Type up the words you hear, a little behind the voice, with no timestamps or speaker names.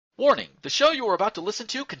Warning, the show you are about to listen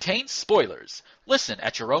to contains spoilers. Listen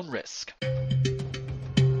at your own risk.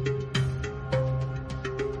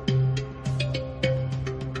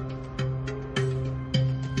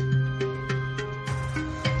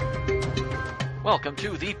 Welcome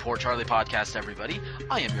to the Poor Charlie Podcast, everybody.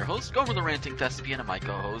 I am your host, Gomer the Ranting Thespian, and my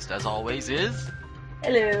co-host, as always, is...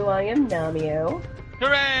 Hello, I am Namio.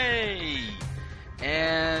 Hooray!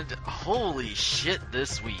 And holy shit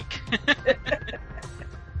this week.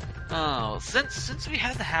 Oh, since we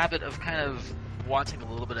had the habit of kind of watching a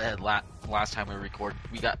little bit ahead last time we record,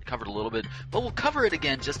 we got covered a little bit, but we'll cover it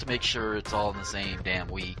again just to make sure it's all in the same damn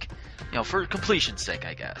week. You know, for completion's sake,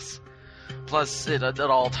 I guess. Plus, it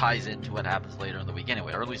all ties into what happens later in the week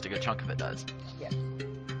anyway, or at least a good chunk of it does.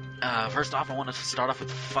 Yeah. First off, I want to start off with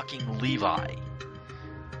fucking Levi.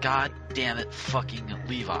 God damn it, fucking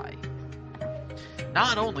Levi.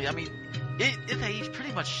 Not only, I mean, they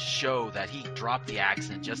pretty much show that he dropped the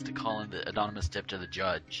accent just to call in the anonymous tip to the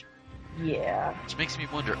judge. Yeah. Which makes me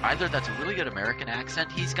wonder, either that's a really good American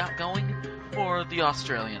accent he's got going, or the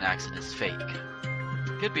Australian accent is fake.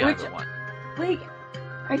 Could be either one. Like,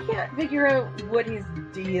 I can't figure out what his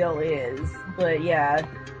deal is, but yeah.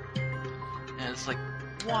 And it's like,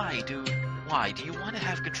 why do you want to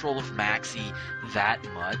have control of Maxie that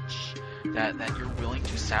much that you're willing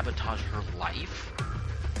to sabotage her life?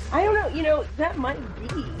 I don't know, that might be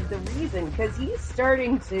the reason, because he's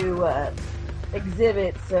starting to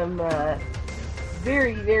exhibit some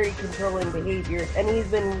very, very controlling behavior, and he's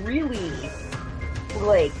been really,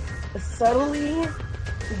 like, subtly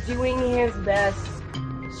doing his best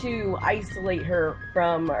to isolate her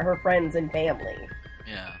from her friends and family.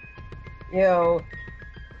 Yeah.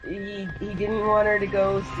 He didn't want her to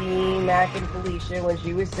go see Mac and Felicia when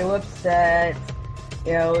she was so upset.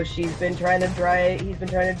 He's been trying to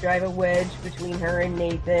drive a wedge between her and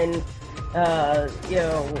Nathan.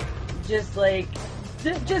 Just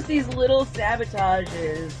these little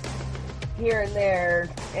sabotages here and there,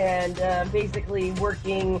 and basically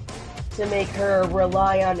working to make her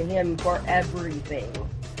rely on him for everything.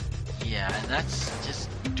 Yeah, and that's just,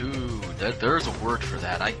 dude, there's a word for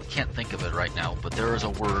that. I can't think of it right now, but there is a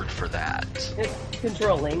word for that.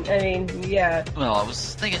 Controlling. I mean, yeah. Well, I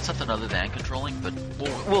was thinking something other than controlling, but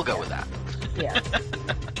we'll go with that. Yeah.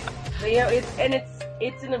 But,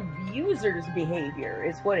 it's an abuser's behavior,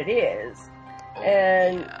 is what it is. Oh,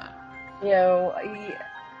 and,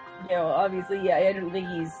 yeah. Obviously, yeah, I don't think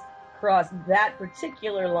he's crossed that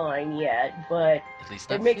particular line yet, but At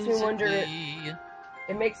least it makes me wonder.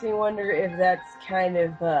 It makes me wonder if that's kind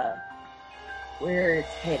of where it's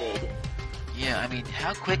headed. Yeah, I mean,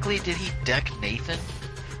 how quickly did he deck Nathan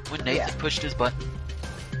when Nathan pushed his button?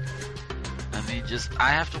 I mean, I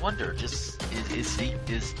have to wonder, is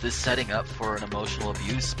this setting up for an emotional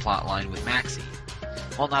abuse plotline with Maxie?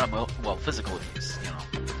 Well, not physical abuse,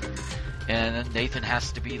 And then Nathan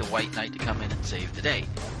has to be the white knight to come in and save the day.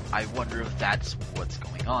 I wonder if that's what's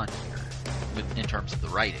going on here, in terms of the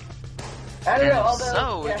writing. I don't know,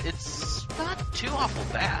 although... It's not too awful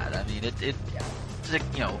bad. I mean,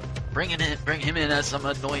 bring him in as some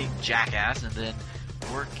annoying jackass, and then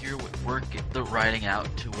work the writing out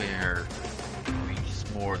to where he's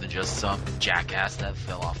more than just some jackass that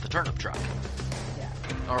fell off the turnip truck.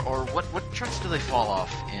 Yeah. Or what trucks do they fall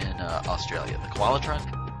off in Australia? The koala truck?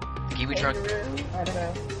 The kiwi truck? I don't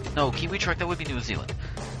know. No, kiwi truck, that would be New Zealand.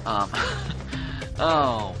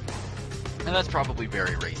 Oh. And that's probably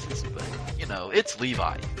very racist, but, it's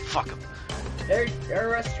Levi. Fuck him.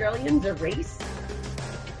 Are Australians a race?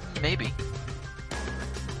 Maybe.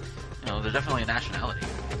 They're definitely a nationality.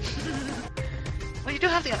 Well, you do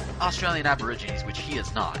have the Australian Aborigines, which he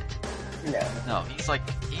is not. No, he's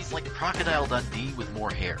like Crocodile Dundee with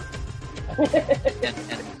more hair.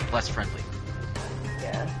 and less friendly.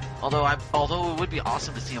 Yeah. Although it would be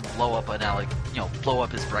awesome to see him blow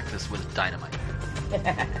up his breakfast with dynamite.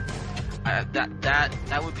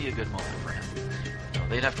 That would be a good moment for him.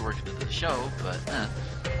 They'd have to work it into the show, but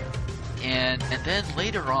and then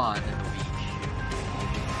later on in the week,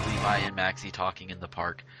 Levi and Maxie talking in the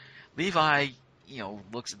park. Levi,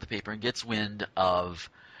 looks at the paper and gets wind of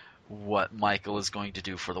what Michael is going to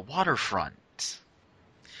do for the waterfront.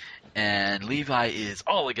 And Levi is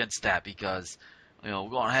all against that because, we're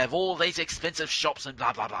going to have all these expensive shops and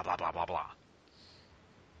blah, blah, blah, blah, blah, blah, blah.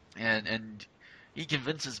 And he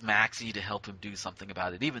convinces Maxie to help him do something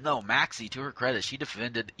about it, even though Maxie, to her credit, she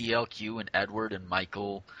defended ELQ and Edward and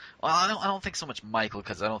Michael. Well, I don't think so much Michael,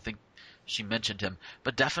 because I don't think she mentioned him,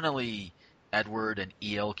 but definitely Edward and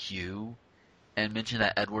ELQ, and mentioned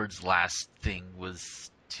that Edward's last thing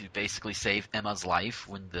was to basically save Emma's life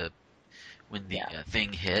when the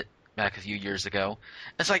thing hit. back a few years ago.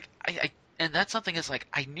 It's like and that's something. It's like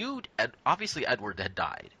I knew obviously Edward had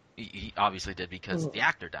died. He obviously did because Mhm. the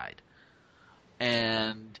actor died,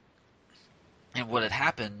 and what had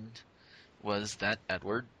happened was that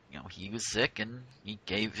Edward, he was sick and he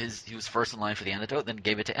was first in line for the antidote, then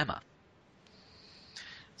gave it to Emma.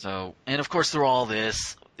 So, and of course through all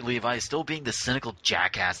this, Levi is still being the cynical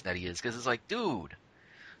jackass that he is, because it's like, dude,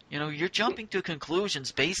 you're jumping to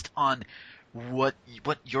conclusions based on what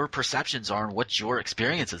your perceptions are and what your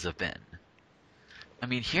experiences have been. I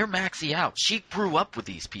mean, hear Maxie out. She grew up with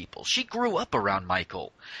these people. She grew up around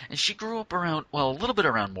Michael, and she grew up around, well, a little bit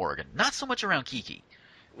around Morgan, not so much around Kiki,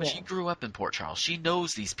 but Yeah. she grew up in Port Charles. She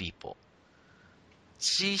knows these people.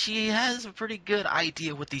 She has a pretty good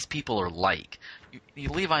idea what these people are like.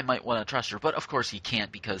 Levi might want to trust her, but of course he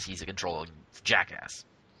can't because he's a controlling jackass.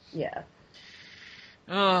 Yeah.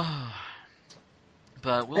 But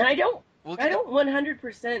And we'll I get don't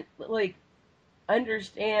 100% like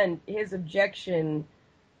understand his objection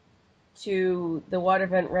to the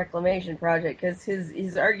waterfront reclamation project, because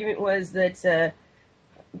his argument was that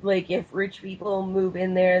like if rich people move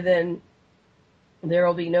in there, then there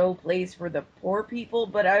will be no place for the poor people.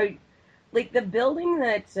 But I like the building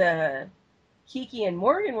that Kiki and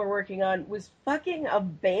Morgan were working on was fucking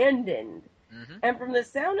abandoned. hmm And from the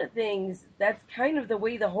sound of things, that's kind of the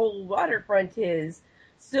way the whole waterfront is.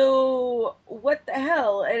 So what the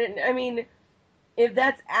hell? And I mean, if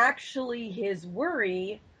that's actually his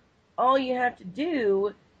worry, all you have to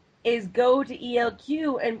do is go to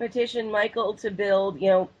ELQ and petition Michael to build,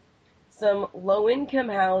 some low income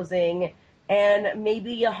housing and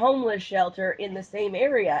maybe a homeless shelter in the same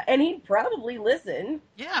area. And he'd probably listen.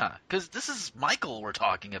 Yeah, because this is Michael we're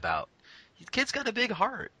talking about. The kid's got a big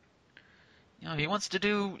heart. He wants to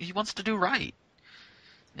do right.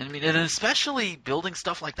 And I mean, and especially building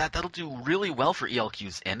stuff like that, that'll do really well for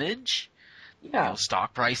ELQ's image. Yeah.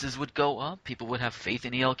 Stock prices would go up. People would have faith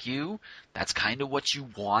in ELQ. That's kind of what you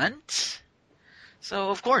want. So,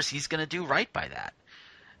 of course, he's going to do right by that.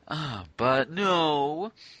 But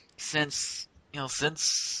no, since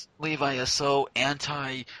Levi is so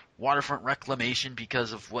anti waterfront reclamation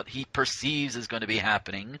because of what he perceives is going to be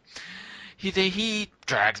happening, he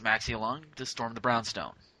drags Maxie along to storm the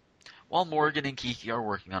brownstone, while Morgan and Kiki are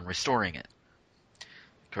working on restoring it,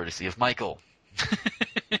 courtesy of Michael.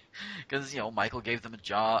 Because Michael gave him a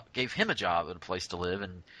job and a place to live,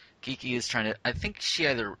 and Kiki is trying to. I think she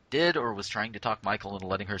either did or was trying to talk Michael into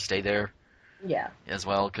letting her stay there Yeah. as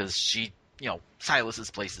well, because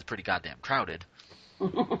Silas's place is pretty goddamn crowded,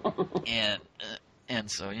 and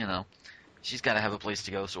so she's got to have a place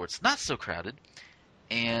to go, so it's not so crowded,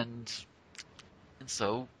 and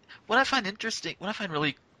so what I find interesting, what I find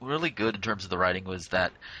really really good in terms of the writing was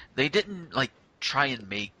that they didn't like try and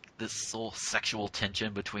make this whole sexual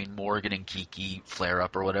tension between Morgan and Kiki flare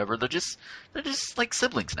up or whatever. They're just like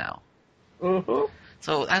siblings now. hmm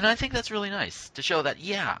So, and I think that's really nice to show that,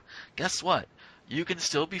 yeah, guess what? You can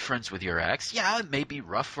still be friends with your ex. Yeah, it may be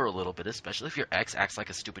rough for a little bit, especially if your ex acts like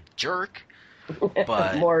a stupid jerk.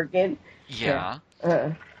 But Morgan. Yeah. yeah,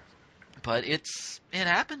 Uh, but it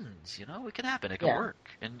happens. It can happen. It can yeah. work.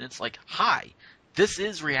 And it's like, hi, this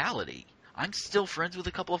is reality. I'm still friends with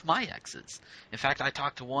a couple of my exes. In fact, I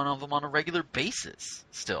talk to one of them on a regular basis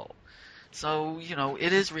still. So,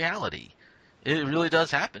 it is reality. It really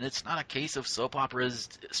does happen. It's not a case of soap operas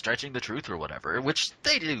stretching the truth or whatever, which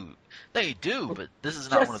they do. They do, but this is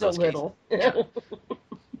not one of Just a those cases. little. Yeah.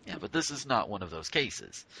 Yeah, but this is not one of those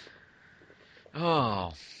cases.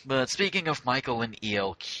 Oh, but speaking of Michael and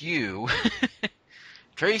ELQ,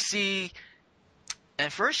 Tracy,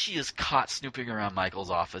 at first she is caught snooping around Michael's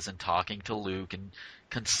office and talking to Luke and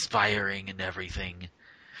conspiring and everything.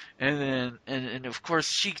 And then, and of course,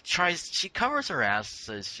 she covers her ass,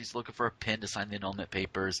 says she's looking for a pen to sign the annulment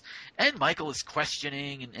papers. And Michael is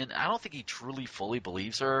questioning, and I don't think he truly fully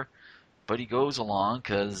believes her, but he goes along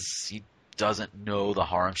because he doesn't know the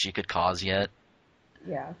harm she could cause yet.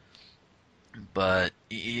 Yeah. But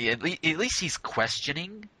at least he's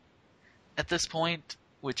questioning at this point,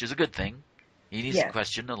 which is a good thing. He needs to Yes.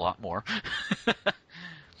 question a lot more.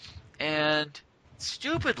 And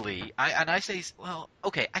stupidly, I say, well,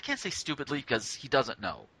 okay, I can't say stupidly because he doesn't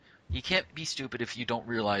know. You can't be stupid if you don't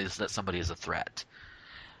realize that somebody is a threat.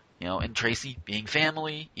 And Tracy being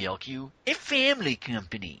family, ELQ, a family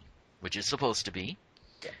company, which is supposed to be.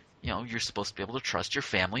 Yes. You're supposed to be able to trust your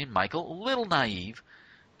family, and Michael, a little naive,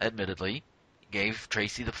 admittedly, gave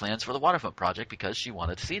Tracy the plans for the waterfront project because she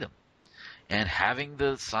wanted to see them. And having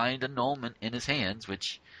the signed annulment in his hands,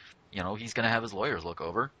 which, he's going to have his lawyers look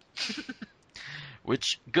over,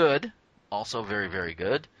 which, good, also very, very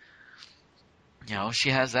good. She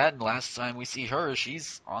has that, and last time we see her,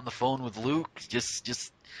 she's on the phone with Luke,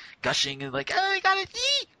 just gushing and like, "Oh, I gotta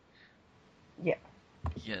eat." Yeah.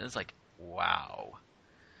 Yeah, it's like, wow.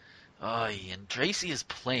 And Tracy is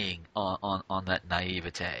playing on that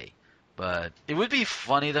naivete. But it would be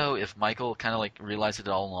funny though if Michael kind of like realized it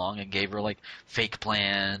all along and gave her like fake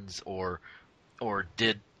plans or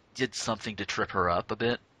did something to trip her up a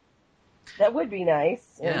bit. That would be nice.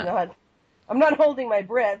 Yeah, I'm not holding my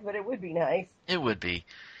breath, but it would be nice. it would be.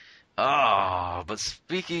 Oh, but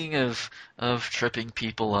speaking of tripping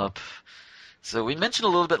people up, so we mentioned a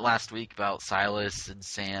little bit last week about Silas and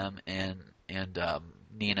Sam and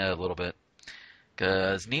Nina a little bit.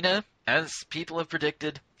 Because Nina, as people have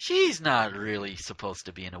predicted, she's not really supposed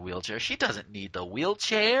to be in a wheelchair. She doesn't need the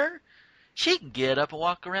wheelchair. She can get up and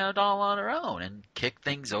walk around all on her own and kick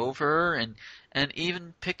things over and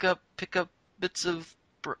even pick up bits of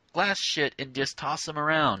glass shit and just toss them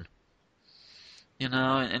around,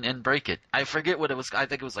 and break it. I forget what it was. I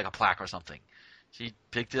think it was like a plaque or something. She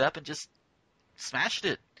picked it up and just smashed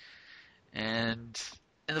it. And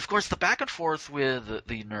and of course the back and forth with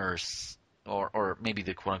the nurse or maybe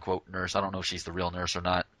the quote unquote nurse. I don't know if she's the real nurse or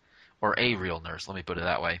not, or a real nurse. Let me put it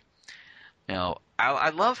that way. I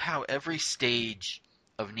love how every stage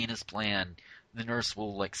of Nina's plan, the nurse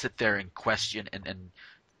will like sit there and question and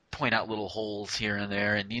point out little holes here and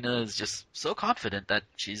there, and Nina is just so confident that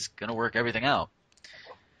she's gonna work everything out.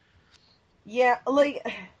 Yeah, like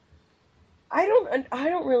I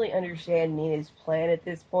don't really understand Nina's plan at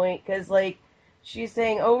this point because like she's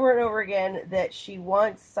saying over and over again that she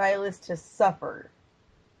wants Silas to suffer,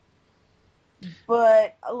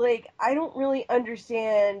 but like I don't really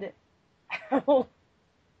understand how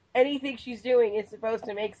anything she's doing is supposed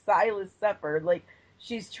to make Silas suffer. Like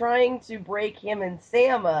she's trying to break him and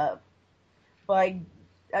Sam up by,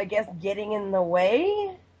 I guess, getting in the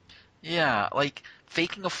way. Yeah, like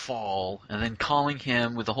faking a fall and then calling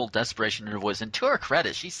him with the whole desperation in her voice. And to her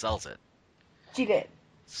credit, she sells it. She did.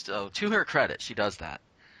 So to her credit, she does that.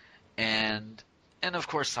 And and of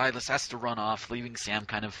course Silas has to run off, leaving Sam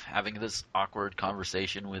kind of having this awkward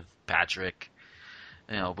conversation with Patrick,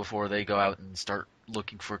 before they go out and start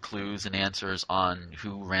looking for clues and answers on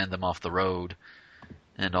who ran them off the road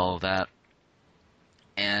and all of that.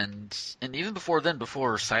 And even before then,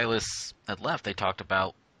 before Silas had left, they talked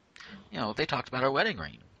about her wedding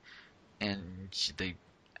ring, and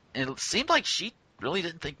it seemed like she really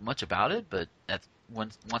didn't think much about it, but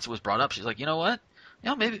once it was brought up, she's like, you know what,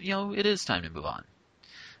 maybe it is time to move on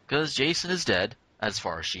because Jason is dead as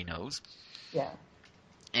far as she knows, Yeah.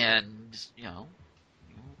 and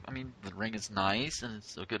I mean the ring is nice and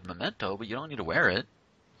it's a good memento, but you don't need to wear it.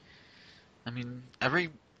 I mean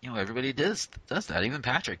everybody does that. Even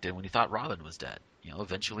Patrick did when he thought Robin was dead.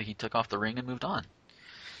 Eventually he took off the ring and moved on.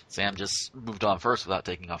 Sam just moved on first without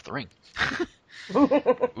taking off the ring.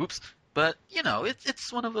 Oops. But,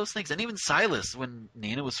 it's one of those things. And even Silas, when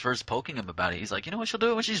Nina was first poking him about it, he's like, she'll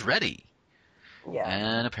do it when she's ready. Yeah.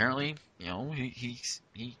 And apparently,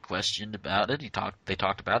 he questioned about it. They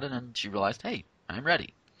talked about it, and she realized, hey, I'm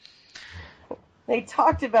ready. They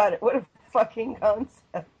talked about it. What a fucking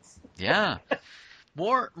concept. Yeah.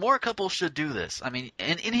 More couples should do this. I mean,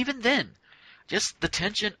 and even then, just the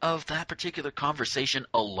tension of that particular conversation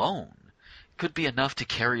alone could be enough to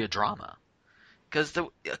carry a drama.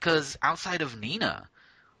 Because outside of Nina,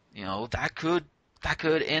 that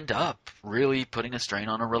could end up really putting a strain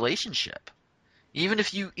on a relationship. Even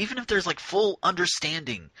if there's like full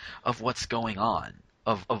understanding of what's going on,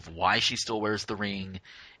 of why she still wears the ring,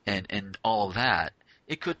 and all of that,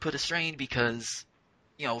 it could put a strain because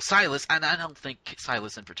Silas, and I don't think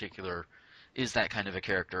Silas in particular is that kind of a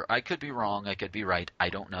character. I could be wrong, I could be right, I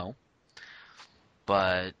don't know,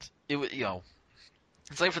 but it would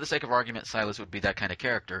say for the sake of argument, Silas would be that kind of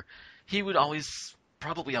character. He would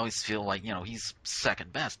probably always feel like he's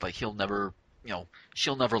second best. Like she'll never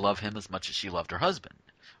love him as much as she loved her husband,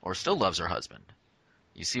 or still loves her husband.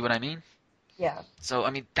 You see what I mean? Yeah. So I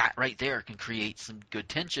mean that right there can create some good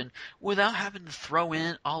tension without having to throw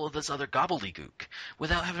in all of this other gobbledygook,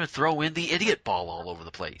 without having to throw in the idiot ball all over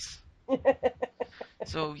the place.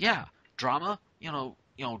 So yeah, drama,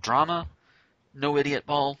 drama, no idiot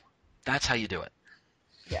ball. That's how you do it.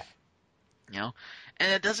 Yeah.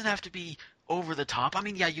 And it doesn't have to be over the top. I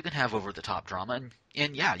mean, yeah, you can have over the top drama,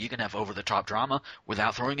 and yeah, you can have over the top drama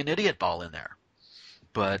without throwing an idiot ball in there.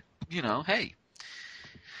 But hey,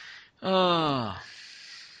 I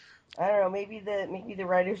don't know. Maybe the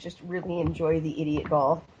writers just really enjoy the idiot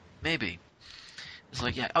ball. maybe it's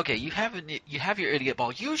like, yeah, okay, you have your idiot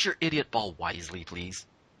ball. Use your idiot ball wisely, please.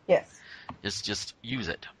 Yes. Just use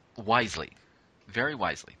it wisely, very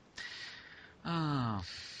wisely. Oh.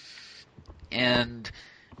 And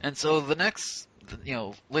so the next,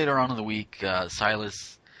 later on in the week,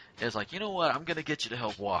 Silas is like, you know what, I'm gonna get you to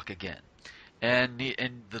help walk again. And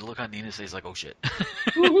the look on Nina's face is like, oh shit.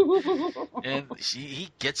 And he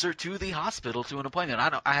gets her to the hospital to an appointment.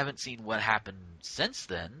 I haven't seen what happened since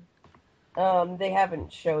then. They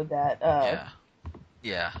haven't showed that.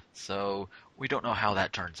 Yeah. So we don't know how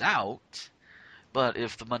that turns out. But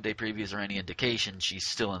if the Monday previews are any indication, she's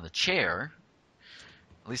still in the chair.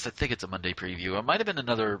 At least I think it's a Monday preview. It might have been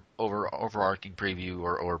another overarching preview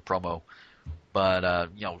or promo. But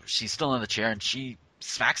she's still in the chair and she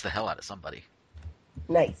smacks the hell out of somebody.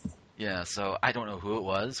 Nice. Yeah. So I don't know who it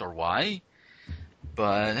was or why.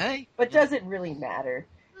 But hey. But does it really matter?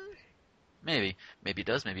 Maybe it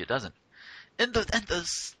does. Maybe it doesn't. And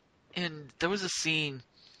there was a scene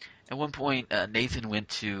at one point. Nathan went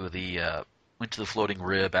to the floating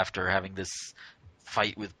rib after having this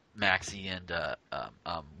fight with Maxie and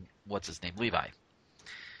what's his name, Levi.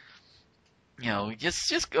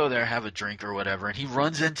 Just go there, have a drink or whatever, and he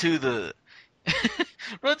runs into the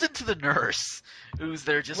nurse who's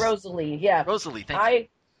there just Rosalie. Yeah, Rosalie. Thank you.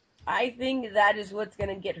 I think that is what's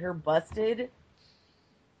going to get her busted.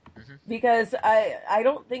 Mm-hmm. Because I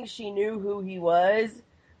don't think she knew who he was,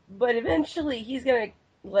 but eventually he's gonna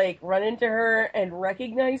run into her and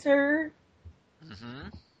recognize her. Mm-hmm.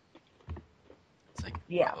 It's like,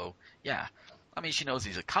 yeah, uh-oh. Yeah. I mean, she knows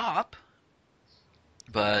he's a cop,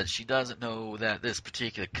 but she doesn't know that this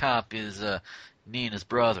particular cop is Nina's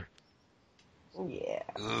brother. Yeah.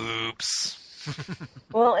 Oops.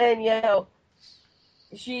 Well, and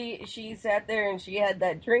she sat there and she had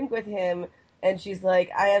that drink with him. And she's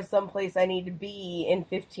like, I have someplace I need to be in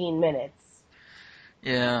 15 minutes.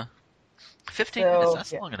 Yeah. 15 minutes,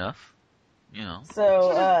 that's long enough.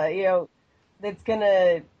 So, that's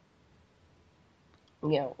gonna,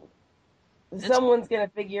 someone's gonna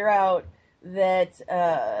figure out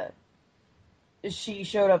that she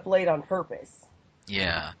showed up late on purpose.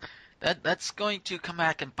 Yeah. That's going to come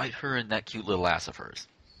back and bite her in that cute little ass of hers.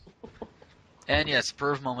 And yes,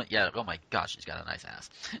 for a moment, yeah, oh my gosh, she's got a nice ass.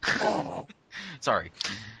 Sorry.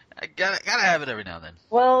 I gotta have it every now and then.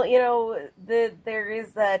 Well, there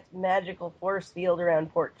is that magical force field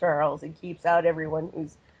around Port Charles. It keeps out everyone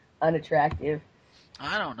who's unattractive.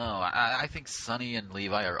 I don't know. I think Sonny and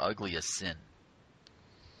Levi are ugly as sin.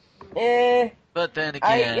 But then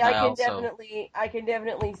again, I can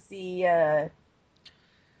definitely see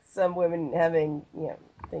some women having,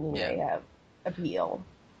 thinking they have appeal.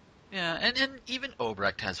 Yeah, and even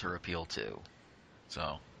Obrecht has her appeal too.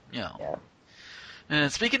 So, Yeah.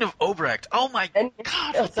 And speaking of Obrecht, oh my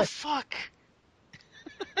god, what the fuck?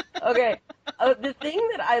 Okay, the thing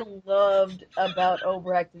that I loved about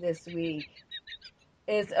Obrecht this week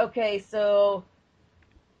is, okay, so,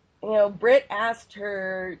 Britt asked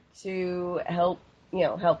her to help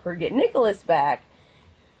her get Nikolas back.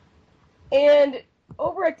 And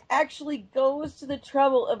Obrecht actually goes to the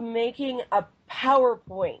trouble of making a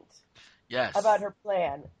PowerPoint about her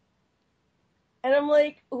plan. And I'm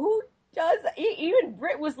like, who does that? Even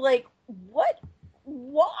Britt was like, what?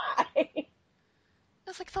 Why?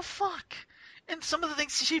 It's like, the fuck? And some of the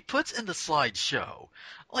things she puts in the slideshow,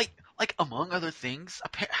 like among other things,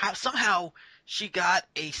 somehow she got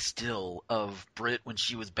a still of Britt when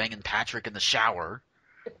she was banging Patrick in the shower.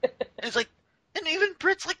 And it's like, and even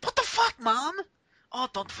Britt's like, what the fuck, Mom? Oh,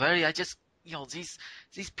 don't worry, I just,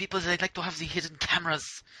 these people, they like to have the hidden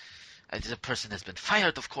cameras. The person has been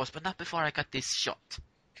fired, of course, but not before I got this shot.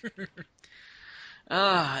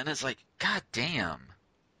 And it's like, god damn.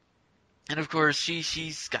 And of course,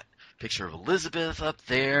 she's got a picture of Elizabeth up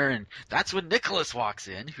there, and that's when Nikolas walks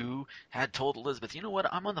in, who had told Elizabeth, you know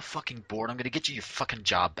what, I'm on the fucking board, I'm gonna get you your fucking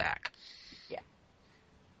job back. Yeah.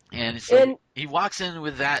 And so he walks in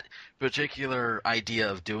with that particular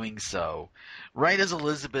idea of doing so, right as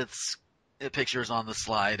Elizabeth's picture's on the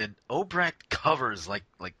slide, and Obrecht covers like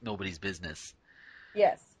nobody's business.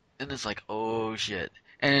 Yes. And it's like, oh shit.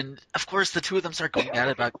 And of course the two of them start going at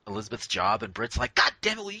it about Elizabeth's job, and Britt's like, god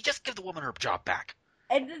damn it, will you just give the woman her job back?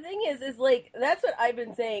 And the thing is like, that's what I've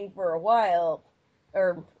been saying for a while,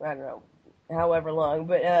 or I don't know, however long,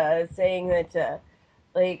 but saying that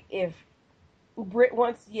like, if Britt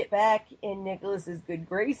wants to get back in Nikolas's good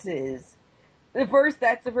graces,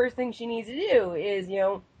 that's the first thing she needs to do is,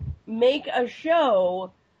 make a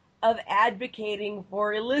show of advocating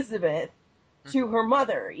for Elizabeth to her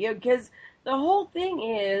mother. Because the whole thing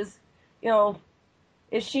is,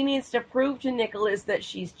 is she needs to prove to Nikolas that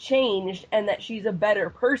she's changed and that she's a better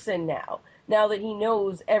person now that he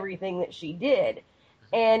knows everything that she did.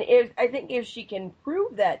 And I think if she can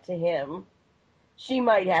prove that to him, she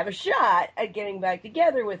might have a shot at getting back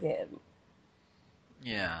together with him.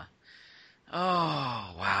 Yeah.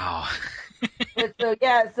 Oh, wow. But so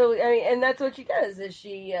yeah, so I mean, and that's what she does is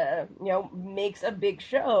she makes a big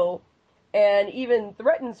show, and even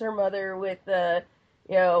threatens her mother with you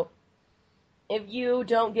know if you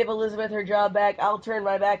don't give Elizabeth her job back, I'll turn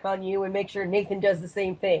my back on you and make sure Nathan does the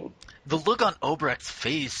same thing. The look on Obrecht's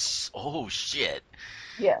face, oh shit.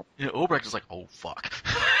 Yeah, You know, Obrecht is like, oh fuck.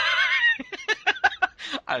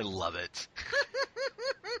 I love it.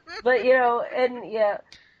 but and yeah,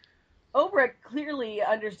 Obrecht clearly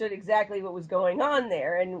understood exactly what was going on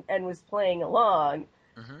there and was playing along,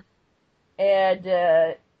 Hmm.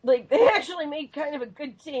 and like they actually made kind of a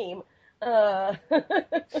good team. Uh,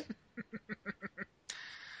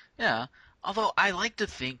 Yeah. Although I like to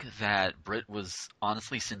think that Britt was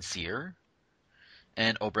honestly sincere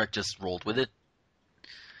and Obrecht just rolled with it.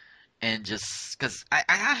 And just because I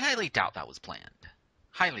highly doubt that was planned.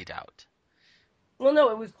 Highly doubt. well, no,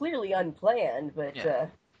 it was clearly unplanned, but Yeah.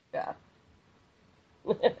 yeah.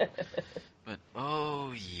 But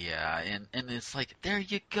oh yeah, and it's like there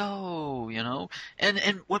you go, you know. And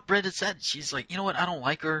what Britt had said, she's like, you know what, I don't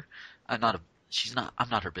like her. I'm not a I'm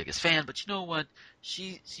not her biggest fan, but you know what?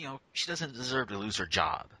 She doesn't deserve to lose her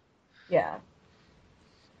job. Yeah,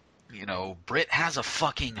 You know, Britt has a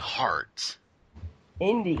fucking heart.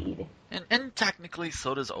 indeed. And technically,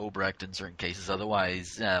 so does Obrecht in certain cases.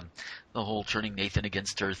 Otherwise, the whole turning Nathan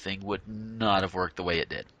against her thing would not have worked the way it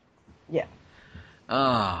did. Yeah.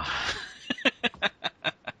 Ah.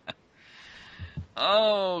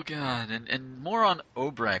 Oh god, and more on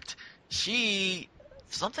Obrecht. She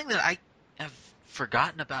something that I have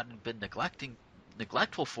forgotten about and been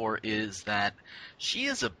neglectful for is that she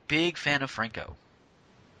is a big fan of Franco.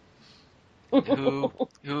 Who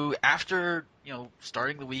who after,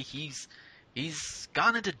 starting the week he's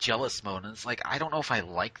gone into jealous mode and it's like I don't know if I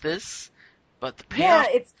like this, but the Yeah,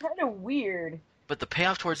 payoff it's kind of weird. but the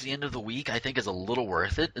payoff towards the end of the week I think is a little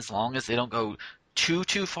worth it as long as they don't go too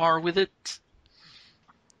far with it,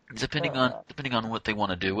 Uh, depending on what they want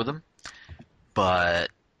to do with him. But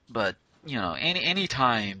any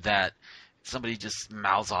time that somebody just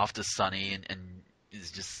mouths off to Sonny and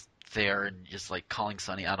is just there and just like calling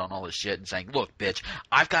Sonny out on all this shit and saying, "Look, bitch,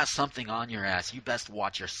 I've got something on your ass. You best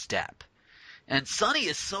watch your step." And Sonny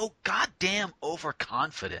is so goddamn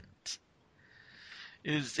overconfident.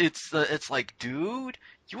 It's like, dude,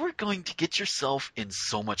 you are going to get yourself in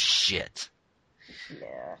so much shit.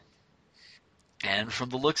 yeah. And from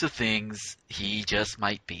the looks of things, he just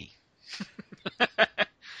might be.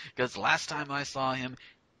 Because last time I saw him,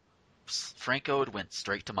 Franco went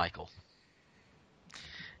straight to Michael.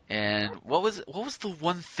 And what was the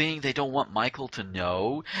one thing they don't want Michael to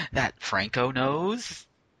know that Franco knows?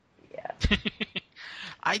 Yeah.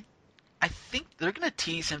 I I think they're gonna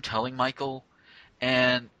tease him telling Michael,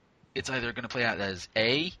 and it's either gonna play out as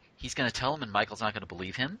A, he's gonna tell him and Michael's not gonna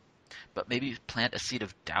believe him, but maybe plant a seed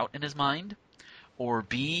of doubt in his mind, or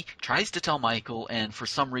B, tries to tell Michael and for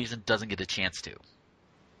some reason doesn't get a chance to.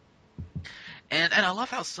 And I love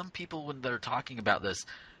how some people when they're talking about this,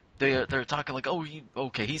 they're talking like, oh,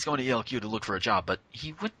 okay, he's going to ELQ to look for a job, but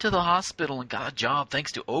he went to the hospital and got a job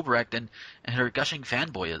thanks to Obrecht and her gushing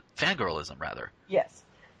fangirlism rather. Yes.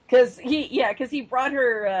 Because he brought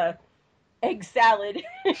her egg salad.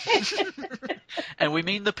 And we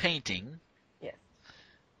mean the painting. Yes.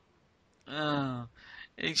 Uh,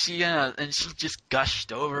 and she just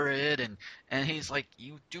gushed over it, and he's like,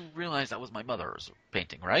 you do realize that was my mother's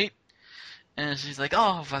painting, right? And she's like,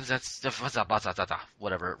 oh, that's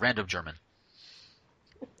whatever, random German.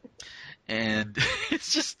 And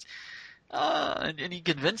it's just, and he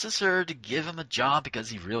convinces her to give him a job because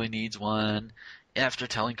he really needs one. After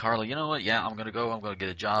telling Carla, you know what, yeah, I'm gonna go, I'm gonna get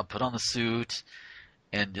a job, put on the suit,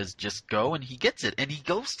 and just go, and he gets it. And he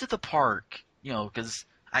goes to the park, because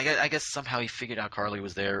I guess somehow he figured out Carly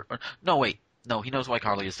was there. Or, no, wait, no, he knows why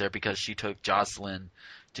Carly is there because she took Jocelyn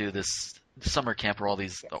to this summer camp where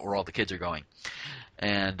Yes. where all the kids are going,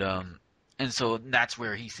 and so that's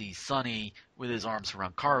where he sees Sonny with his arms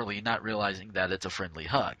around Carly, not realizing that it's a friendly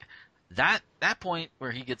hug. That point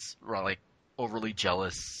where he gets like overly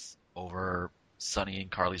jealous over Sonny and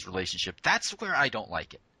Carly's relationship, that's where I don't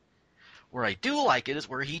like it. Where I do like it is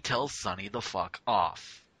where he tells Sonny the fuck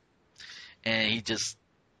off. And he just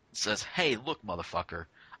says, hey, look, motherfucker,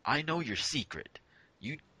 I know your secret.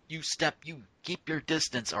 You you keep your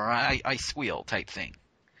distance or I squeal type thing.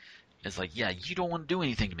 It's like, yeah, you don't want to do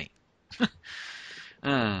anything to me.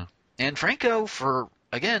 And Franco,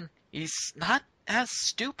 again, he's not as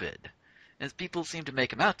stupid as people seem to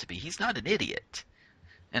make him out to be. He's not an idiot.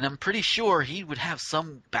 And I'm pretty sure he would have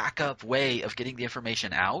some backup way of getting the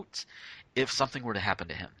information out if something were to happen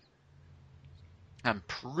to him. I'm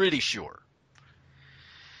pretty sure.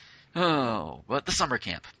 Oh, but the summer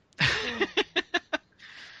camp.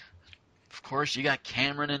 Of course, you got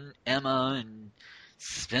Cameron and Emma and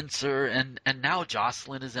Spencer, and now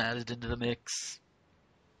Jocelyn is added into the mix.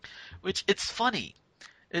 Which, it's funny.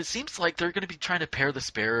 It seems like they're going to be trying to pair the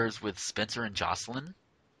Sparrows with Spencer and Jocelyn.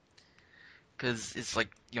 Because it's like,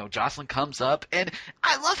 Jocelyn comes up, and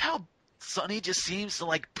I love how Sonny just seems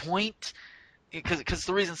to, point. Because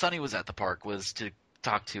the reason Sonny was at the park was to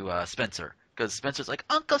talk to Spencer. Because Spencer's like,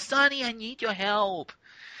 Uncle Sonny, I need your help.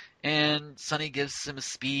 And Sonny gives him a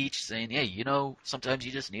speech saying, hey, sometimes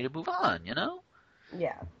you just need to move on,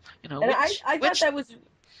 Yeah. And which, I thought that was...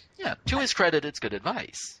 Yeah, to his credit, it's good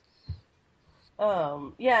advice.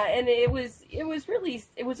 Yeah, and it was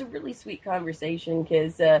a really sweet conversation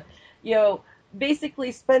because,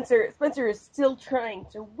 basically Spencer is still trying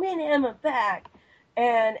to win Emma back,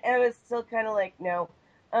 and Emma's still kind of like, no.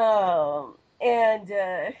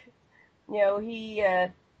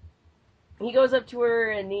 He goes up to her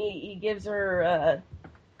and he gives her,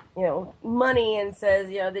 money and says,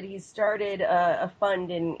 that he started a fund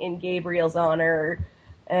in Gabriel's honor,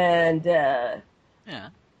 and Yeah.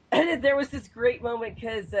 and there was this great moment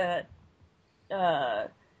because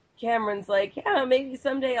Cameron's like, yeah, maybe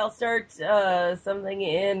someday I'll start something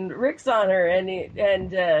in Rick's honor,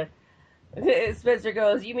 and Spencer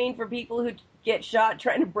goes, you mean for people who get shot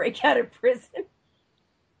trying to break out of prison?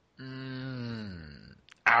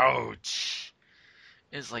 Ouch.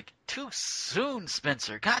 It's like, too soon,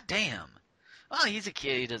 Spencer. God damn. Well, he's a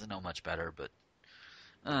kid. He doesn't know much better, but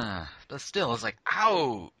still, it's like,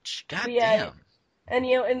 ouch. God Yeah, damn.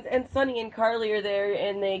 and and Sonny and Carly are there,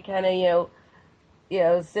 and they kind of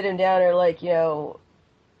sit him down, or like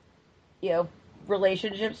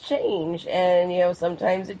relationships change, and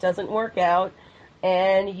sometimes it doesn't work out,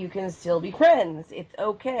 and you can still be friends. It's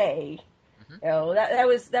okay. Mm-hmm.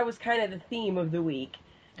 That was kind of the theme of the week.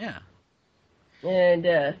 Yeah. And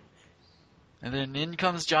And then in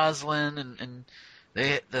comes Jocelyn, and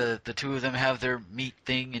the two of them have their meet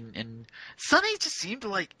thing, and Sonny just seemed to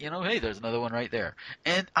like, hey, there's another one right there.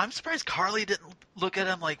 And I'm surprised Carly didn't look at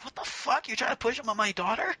him like, what the fuck? You're trying to push him on my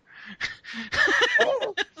daughter?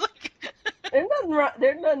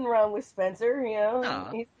 there's nothing wrong with Spencer. No,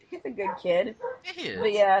 He's a good kid. he is.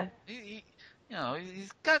 But yeah,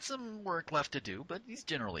 He's got some work left to do, but he's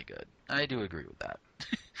generally good. I do agree with that.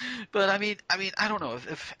 But I mean, I don't know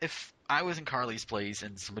if I was in Carly's place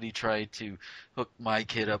and somebody tried to hook my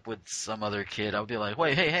kid up with some other kid, I would be like,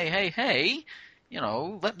 wait, hey,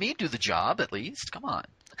 let me do the job at least. Come on.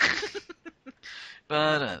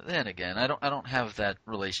 But then again, I don't have that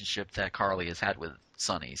relationship that Carly has had with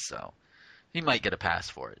Sonny, so he might get a pass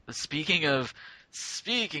for it. But speaking of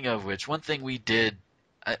which, one thing we did,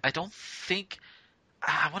 I don't think.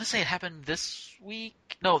 I want to say it happened this week.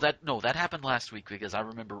 No, that happened last week because I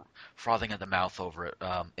remember frothing at the mouth over it.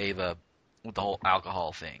 Ava with the whole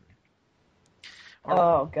alcohol thing.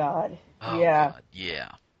 oh God, Oh yeah, God,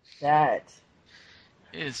 yeah. that.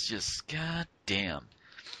 It's just goddamn.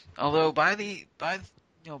 Although by the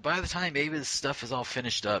time Ava's stuff is all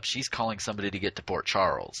finished up, she's calling somebody to get to Port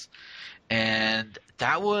Charles, and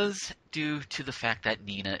that was due to the fact that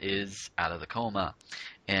Nina is out of the coma,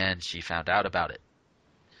 and she found out about it.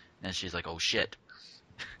 And she's like, oh shit.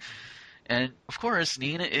 And of course,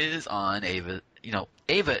 Nina is on Ava.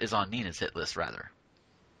 Ava is on Nina's hit list, rather.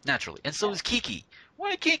 Naturally. And so is Kiki.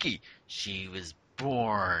 Why Kiki? She was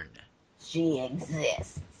born. She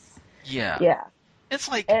exists. Yeah. Yeah. It's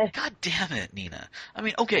like, God damn it, Nina. I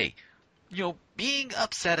mean, okay, being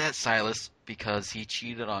upset at Silas because he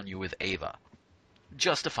cheated on you with Ava.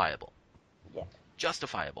 Justifiable. Yeah.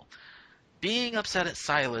 Justifiable. Being upset at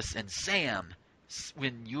Silas and Sam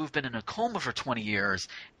when you've been in a coma for 20 years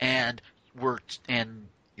and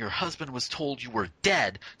your husband was told you were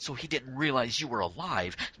dead, so he didn't realize you were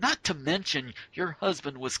alive. Not to mention your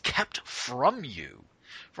husband was kept from you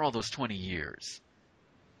for all those 20 years.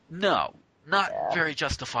 No, not very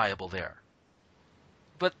justifiable there.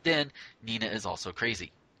 But then Nina is also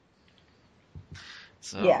crazy.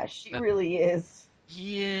 So yeah, she really is.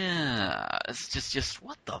 Yeah, it's just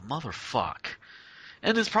what the motherfuck.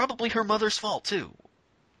 And it's probably her mother's fault, too.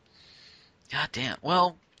 God damn.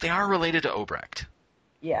 Well, they are related to Obrecht.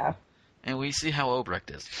 Yeah. And we see how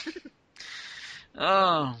Obrecht is.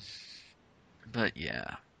 Oh. But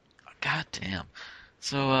yeah. God damn.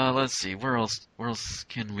 So, let's see. Where else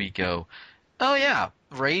can we go? Oh, yeah.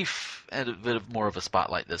 Rafe had a bit of more of a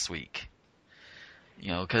spotlight this week.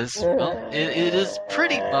 Because well, it is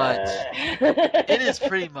pretty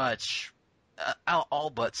much all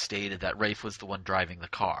but stated that Rafe was the one driving the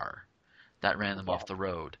car that ran them off the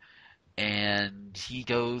road, and he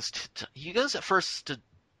goes at first to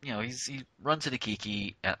he runs into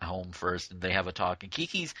Kiki at home first, and they have a talk, and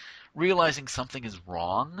Kiki's realizing something is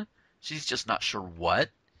wrong. She's just not sure what.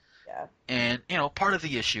 Yeah. And part of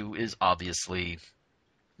the issue is obviously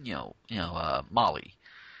Molly.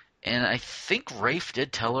 And I think Rafe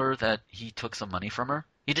did tell her that he took some money from her.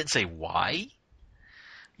 He didn't say why.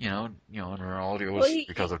 In reality it was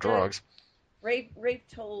because of drugs. Rafe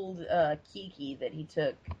told Kiki that he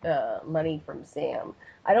took money from Sam.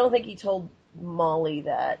 I don't think he told Molly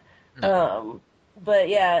that. No. But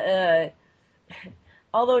yeah,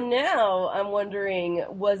 although now I'm wondering,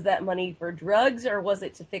 was that money for drugs or was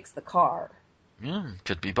it to fix the car?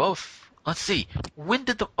 Could be both. Let's see.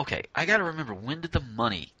 I gotta remember, when did the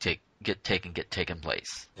money get taken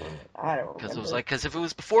place? I don't remember. Because if it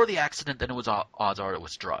was before the accident, then it was odds are it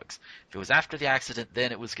was drugs. If it was after the accident,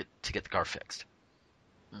 then it was to get the car fixed.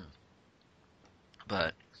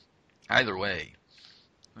 But either way,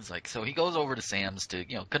 it's like, so he goes over to Sam's to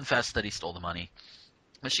confess that he stole the money,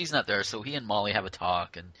 but she's not there. So he and Molly have a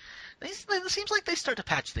talk, and it seems like they start to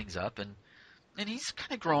patch things up, and he's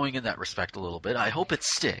kind of growing in that respect a little bit. I hope it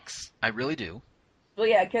sticks. I really do. Well,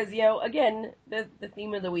 yeah, because, again, the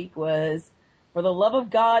theme of the week was, for the love of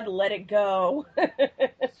God, let it go.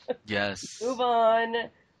 Yes. Move on.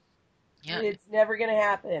 Yeah. It's never going to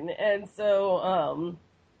happen. And so,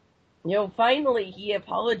 finally he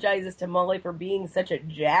apologizes to Molly for being such a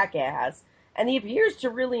jackass, and he appears to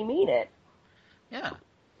really mean it. Yeah.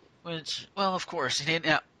 Which, well, of course, he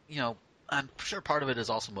didn't, I'm sure part of it is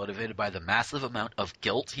also motivated by the massive amount of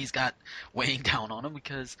guilt he's got weighing down on him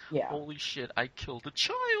because, holy shit, I killed a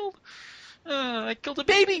child. I killed a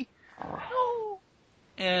baby. No.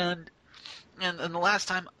 And the last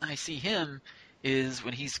time I see him is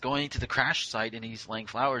when he's going to the crash site and he's laying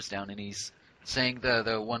flowers down and he's saying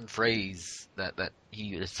the one phrase that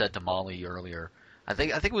he had said to Molly earlier. I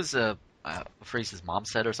think it was a phrase his mom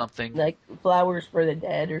said or something. Like flowers for the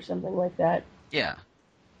dead or something like that. Yeah.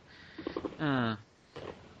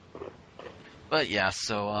 But yeah,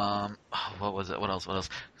 so what was it? What else?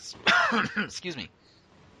 Excuse me.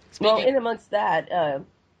 Well, in amongst that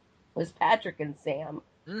was Patrick and Sam.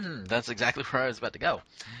 That's exactly where I was about to go.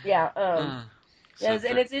 Yeah. Yes,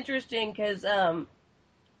 and it's interesting because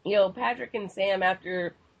Patrick and Sam,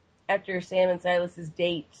 after Sam and Silas's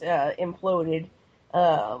date imploded,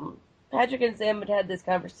 Patrick and Sam had this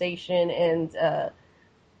conversation, and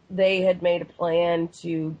they had made a plan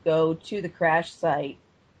to go to the crash site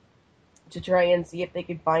to try and see if they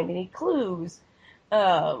could find any clues.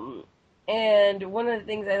 And one of the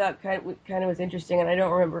things I thought kind of was interesting, and I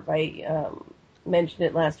don't remember if I mentioned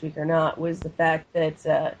it last week or not, was the fact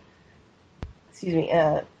that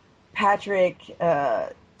Patrick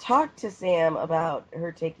talked to Sam about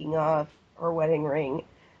her taking off her wedding ring,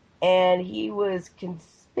 and he was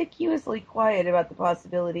conspicuously quiet about the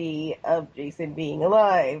possibility of Jason being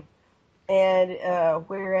alive. And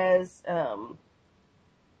whereas,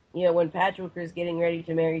 when Patrick was getting ready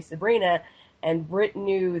to marry Sabrina, and Britt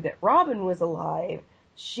knew that Robin was alive,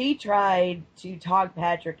 she tried to talk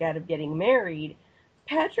Patrick out of getting married.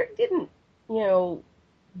 Patrick didn't,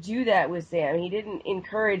 do that with Sam. He didn't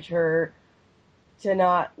encourage her to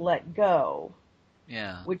not let go.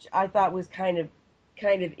 Yeah. Which I thought was kind of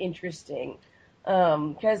interesting.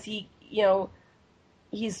 Because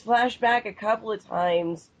he's flashed back a couple of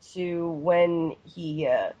times to when he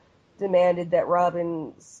demanded that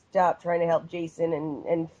Robin stop trying to help Jason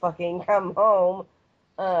and fucking come home.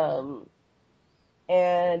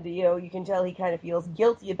 And, you can tell he kind of feels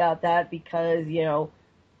guilty about that because,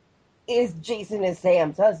 Jason is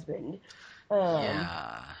Sam's husband.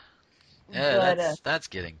 That's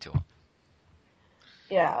getting to him.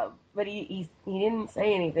 Yeah, but he didn't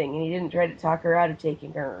say anything, and he didn't try to talk her out of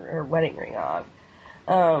taking her wedding ring off.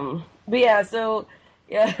 But yeah, so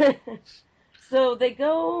so they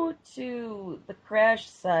go to the crash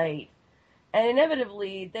site, and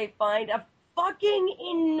inevitably they find a fucking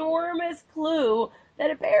enormous clue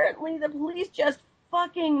that apparently the police just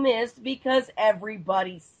fucking missed because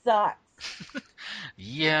everybody sucks.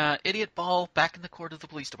 Yeah, idiot ball back in the court of the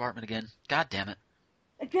police department again. God damn it.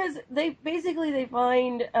 Because they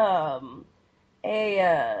find a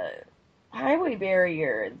highway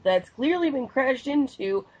barrier that's clearly been crashed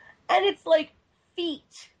into, and it's like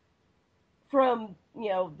feet from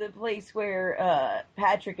the place where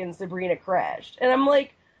Patrick and Sabrina crashed, and I'm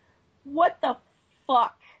like, what the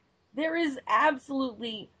fuck? There is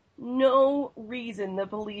absolutely no reason the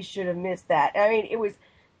police should have missed that. I mean,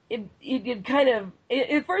 it kind of,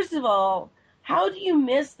 first of all, how do you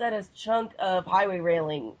miss that a chunk of highway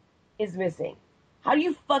railing is missing? How do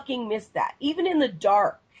you fucking miss that? Even in the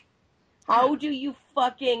dark. How do you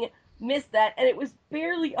fucking miss that? And it was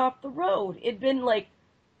barely off the road. It'd been like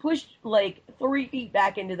pushed like 3 feet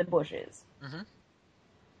back into the bushes. Mm-hmm.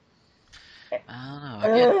 I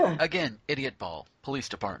don't know. Again, idiot ball. Police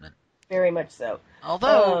department. Very much so.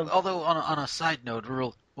 Although on a side note,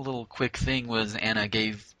 a little quick thing was Anna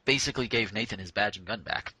basically gave Nathan his badge and gun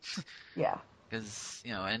back. Yeah. Because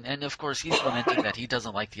and of course he's lamenting that he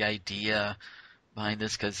doesn't like the idea behind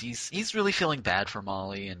this because he's really feeling bad for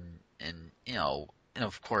Molly and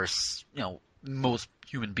of course most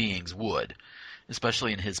human beings would,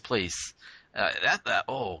 especially in his place.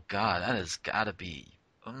 Oh God, that has got to be.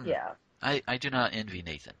 Yeah. I do not envy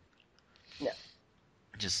Nathan. No.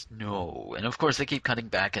 Just no. And of course they keep cutting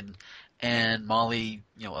back and Molly,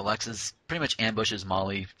 Alexis pretty much ambushes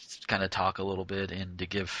Molly, kind of talk a little bit and to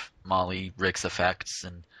give Molly Rick's effects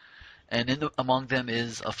and among them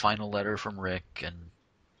is a final letter from Rick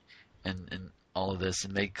and all of this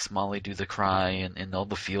and makes Molly do the cry and all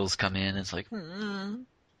the feels come in. It's like, Well,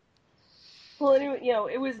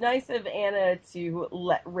 it was nice of Anna to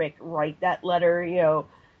let Rick write that letter.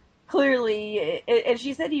 Clearly, and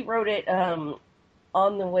she said he wrote it on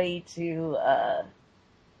the way to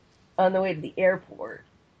the airport.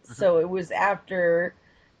 Mm-hmm. So it was after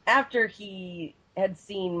he had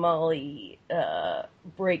seen Molly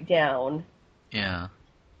break down. Yeah.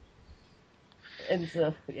 And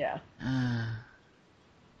so, yeah.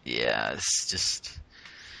 Yeah, it's just.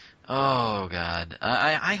 Oh God,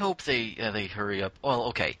 I hope they hurry up. Well,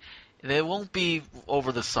 okay, they won't be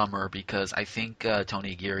over the summer because I think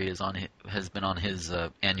Tony Geary has been on his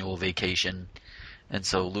annual vacation, and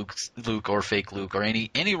so Luke or fake Luke or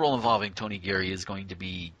any role involving Tony Geary is going to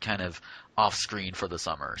be kind of off screen for the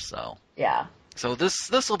summer. So yeah. So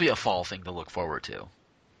this will be a fall thing to look forward to.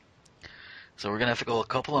 So we're gonna have to go a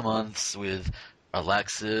couple of months with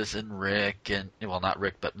Alexis and Rick and not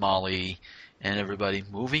Rick but Molly and everybody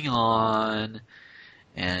moving on,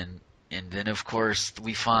 and then of course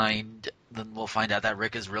we'll find out that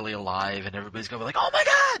Rick is really alive and everybody's gonna be like, oh my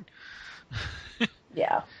God.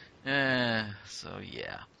 Yeah. So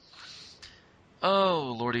yeah.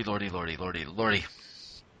 Oh lordy.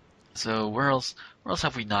 So where else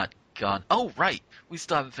have we not gone? Oh right, we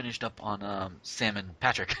still haven't finished up on Sam and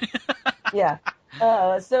Patrick. Yeah.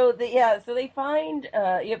 So they find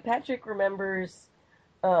Patrick remembers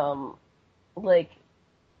kind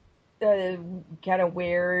of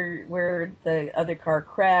where the other car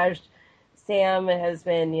crashed. Sam has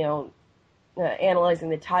been analyzing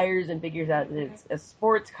the tires and figures out that it's a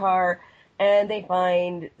sports car, and they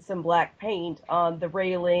find some black paint on the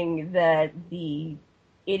railing that the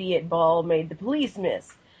idiot ball made the police miss.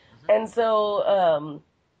 Mm-hmm. And so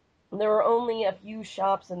there were only a few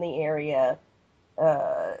shops in the area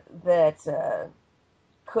that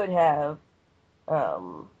could have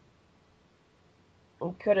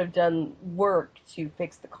done work to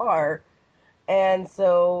fix the car. And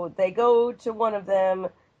so they go to one of them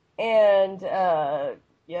and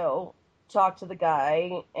talk to the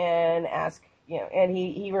guy and ask, and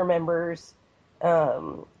he remembers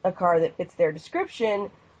a car that fits their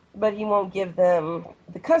description, but he won't give them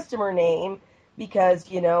the customer name because,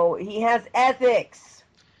 he has ethics.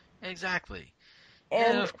 Exactly.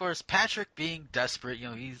 And of course, Patrick being desperate,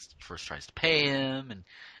 he first tries to pay him,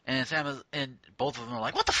 and Sam and both of them are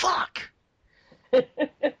like, "What the fuck?"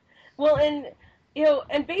 Well,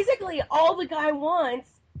 and basically all the guy wants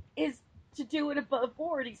is to do it above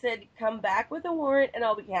board. He said, "Come back with a warrant, and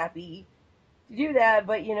I'll be happy to do that."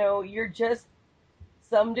 But you're just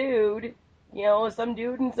some dude, some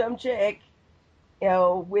dude and some chick,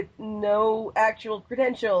 with no actual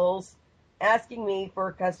credentials, asking me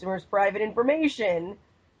for customers' private information,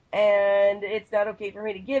 and it's not okay for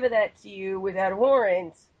me to give that to you without a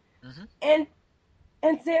warrant. Mm-hmm.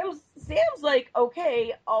 And Sam's like,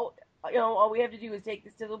 okay, all we have to do is take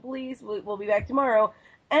this to the police. We'll be back tomorrow.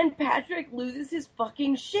 And Patrick loses his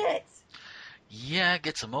fucking shit. Yeah,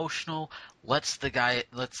 gets emotional. Lets the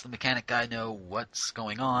mechanic guy know what's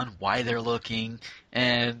going on, why they're looking,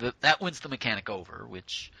 and that wins the mechanic over.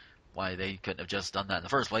 Which why they couldn't have just done that in the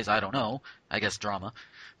first place, I don't know. I guess drama,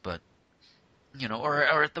 but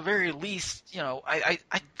or at the very least, I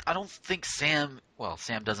don't think Sam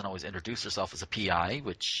doesn't always introduce herself as a PI,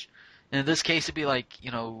 which in this case would be like,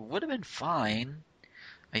 would have been fine.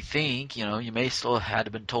 I think, you may still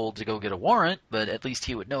have been told to go get a warrant, but at least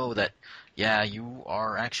he would know that, yeah, you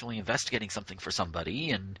are actually investigating something for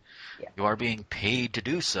somebody, and Yeah. you are being paid to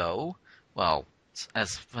do so. Well,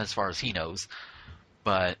 as far as he knows,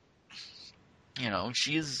 but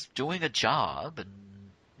she is doing a job, and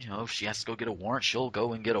if she has to go get a warrant, she'll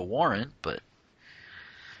go and get a warrant. But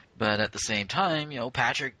at the same time,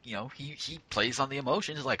 Patrick, he plays on the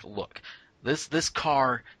emotions. He's like, look, this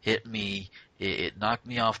car hit me. It knocked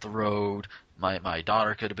me off the road. My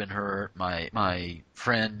daughter could have been hurt. My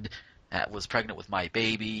friend that was pregnant with my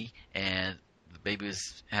baby, and the baby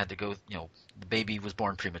had to go. The baby was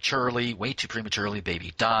born prematurely, way too prematurely.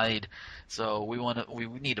 Baby died. So we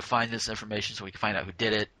need to find this information so we can find out who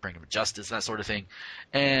did it, bring him to justice, that sort of thing.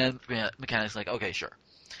 And mechanic's like, okay, sure.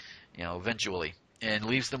 Eventually, and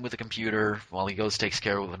leaves them with a computer while he goes takes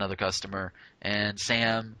care of another customer. And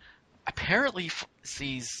Sam apparently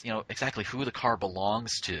sees exactly who the car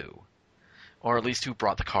belongs to, or at least who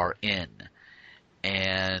brought the car in,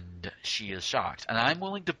 and she is shocked. And I'm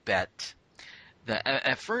willing to bet that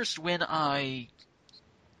at first when I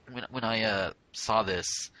saw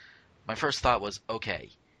this, my first thought was, okay,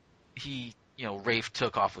 he Rafe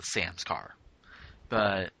took off with Sam's car,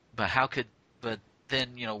 but how could but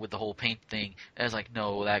then with the whole paint thing, I was like,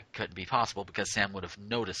 no, that couldn't be possible because Sam would have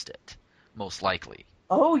noticed it, most likely.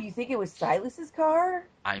 Oh, you think it was Silas's car?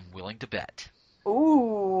 I'm willing to bet,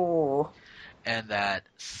 Ooh. and that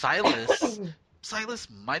Silas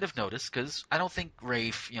might have noticed because I don't think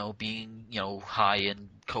Rafe, being high and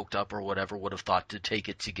coked up or whatever, would have thought to take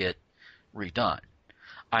it to get redone.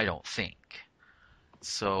 I don't think.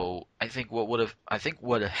 So I think what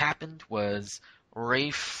had happened was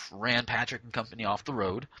Rafe ran Patrick and company off the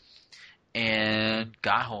road and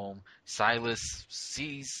got home. Silas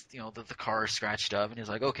sees, that the car is scratched up, and he's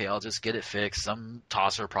like, okay, I'll just get it fixed. Some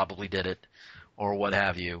tosser probably did it, or what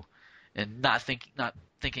have you, and not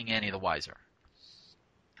thinking any the wiser.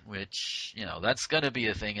 Which, that's gonna be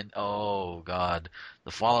a thing, and oh god,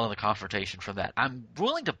 the fallout of the confrontation from that. I'm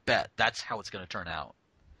willing to bet that's how it's gonna turn out.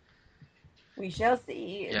 We shall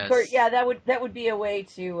see. Of course, Yes. yeah, that would be a way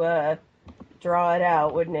to draw it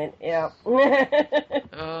out, wouldn't it? Yeah.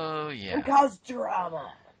 Oh And yeah. cause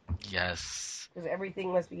drama. Yes. Because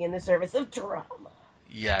everything must be in the service of drama.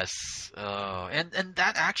 Yes. And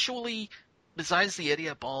that actually, besides the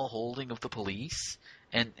idiot ball holding of the police,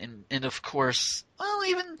 and of course, well,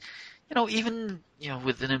 even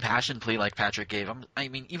with an impassioned plea like Patrick gave, I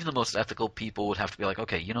mean, even the most ethical people would have to be like,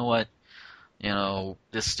 okay, you know what,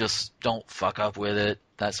 this just don't fuck up with it,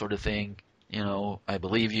 that sort of thing. I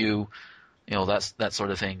believe you. That's that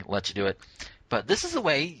sort of thing. Let you do it. But this is a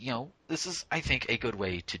way, this is, I think, a good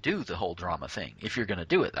way to do the whole drama thing if you're going to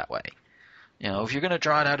do it that way. If you're going to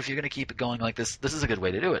draw it out, if you're going to keep it going like this is a good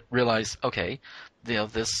way to do it. Realize, okay,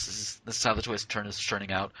 this is how the twist and turn is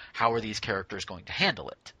turning out. How are these characters going to handle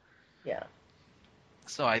it? Yeah.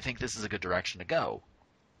 So I think this is a good direction to go,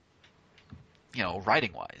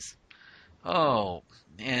 writing wise. Oh,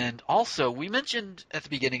 and also we mentioned at the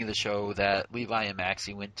beginning of the show that Levi and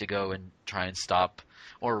Maxie went to go and try and stop,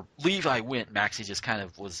 or Levi went, Maxie just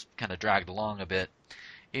was dragged along a bit,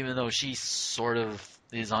 even though she sort of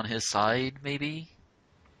is on his side, maybe.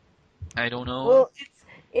 I don't know. Well,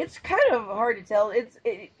 it's kind of hard to tell.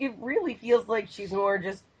 It really feels like she's more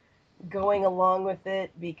just going along with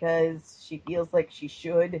it because she feels like she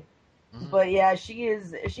should. Hmm. But yeah, she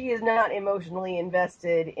is not emotionally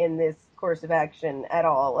invested in this course of action at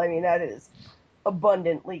all. I mean, that is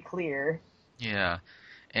abundantly clear. Yeah.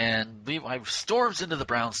 And Levi storms into the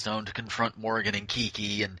brownstone to confront Morgan and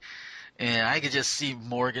Kiki, and I could just see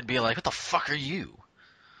Morgan be like, "What the fuck are you?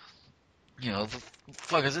 The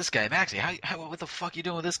fuck is this guy, Maxie? What the fuck you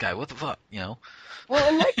doing with this guy? What the fuck? Well,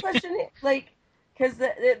 and my question, like, because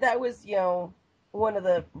that was one of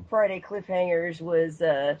the Friday cliffhangers was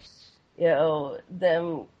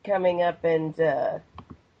them coming up and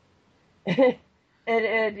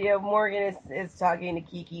and Morgan is talking to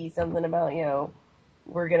Kiki something about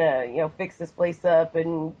we're gonna fix this place up,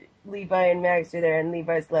 and Levi and Max are there, and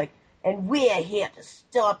Levi's like, and we're here to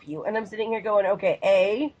stop you, and I'm sitting here going,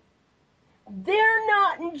 okay, they're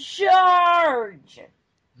not in charge,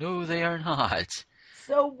 No, they are not.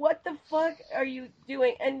 so what the fuck are you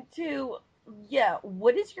doing? And two, yeah,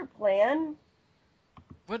 what is your plan?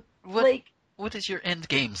 What Like, what is your end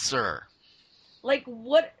game, sir?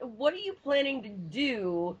 what are you planning to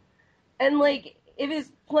do? And like, if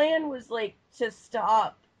his plan was like to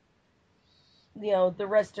stop, the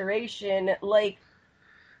restoration, like,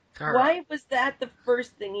 There, why was that the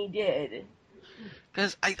first thing he did?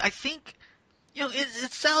 because I think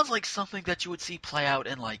It sounds like something that you would see play out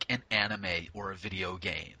in like an anime or a video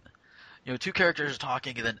game. Two characters are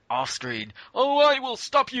talking, and then off screen, "Oh, I will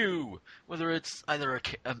stop you!" Whether it's either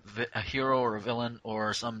a hero or a villain,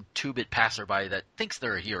 or some two-bit passerby that thinks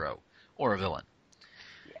they're a hero or a villain.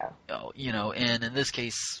 Yeah. And in this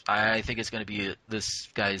case, I think it's going to be this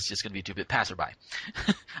guy's just going to be a two-bit passerby.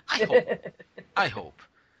 I hope. I hope.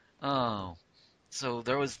 Oh, so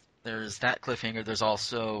there's that cliffhanger. There's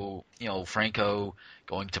also Franco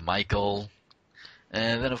going to Michael.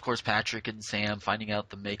 And then, of course, Patrick and Sam finding out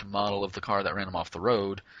the make and model of the car that ran him off the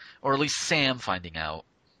road. Or at least Sam finding out.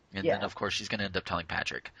 And then, of course, she's going to end up telling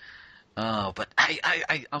Patrick. Oh, but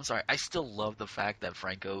I'm sorry. I still love the fact that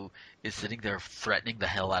Franco is sitting there threatening the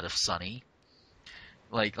hell out of Sonny.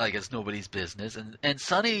 Like it's nobody's business. And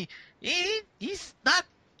Sonny, he's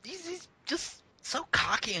just so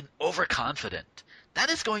cocky and overconfident. That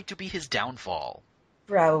is going to be his downfall.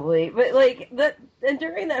 Probably, but like that, and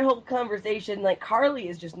during that whole conversation, like Carly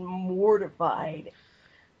is just mortified,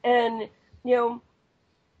 and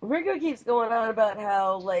Rico keeps going on about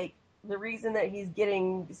how like the reason that he's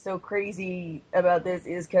getting so crazy about this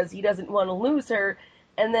is because he doesn't want to lose her,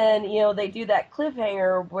 and then they do that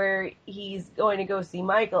cliffhanger where he's going to go see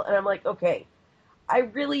Michael, and I'm like, okay, I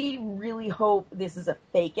really, really hope this is a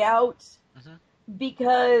fake out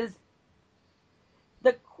because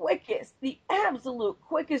the absolute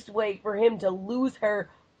quickest way for him to lose her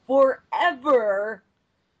forever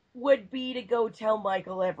would be to go tell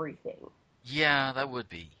Michael everything. Yeah, that would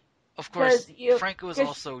be. Of course, Franco is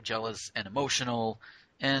also jealous and emotional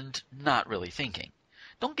and not really thinking.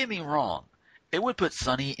 Don't get me wrong. It would put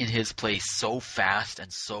Sonny in his place so fast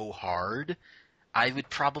and so hard, I would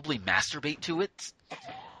probably masturbate to it,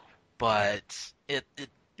 but it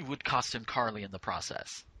would cost him Carly in the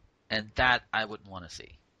process. And that I wouldn't want to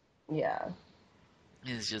see. Yeah.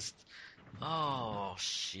 It's just, oh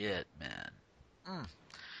shit, man.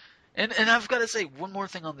 And I've got to say one more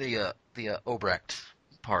thing on the Obrecht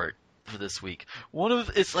part for this week.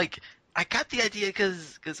 It's like I got the idea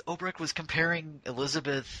because Obrecht was comparing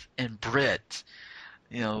Elizabeth and Britt,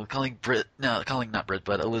 calling not Britt,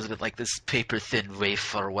 but Elizabeth like this paper thin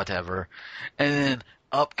waif or whatever, and then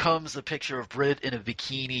up comes a picture of Britt in a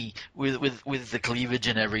bikini with the cleavage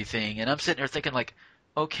and everything, and I'm sitting there thinking like,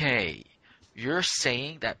 okay, you're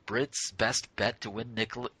saying that Britt's best bet to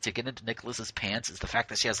get into Nikolas's pants is the fact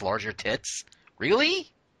that she has larger tits?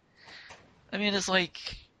 Really? I mean, it's like,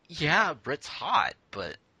 yeah, Britt's hot,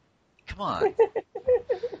 but come on.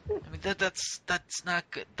 I mean, that's not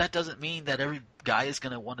good. That doesn't mean that every guy is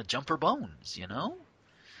gonna want to jump her bones,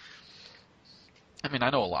 I mean,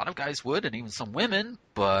 I know a lot of guys would, and even some women,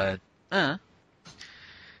 but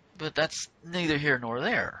that's neither here nor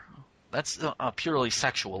there. That's a purely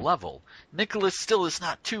sexual level. Nikolas still is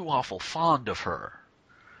not too awful fond of her.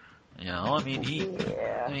 I mean,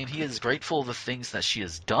 he is grateful for the things that she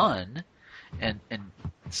has done, and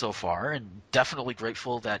so far, and definitely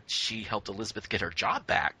grateful that she helped Elizabeth get her job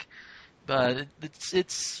back. But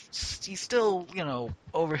he's still,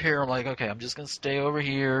 over here like, okay, I'm just gonna stay over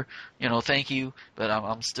here, thank you, but I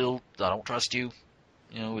don't trust you.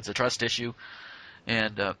 It's a trust issue,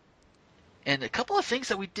 and a couple of things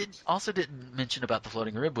that we didn't mention about the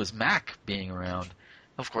floating rib was Mac being around,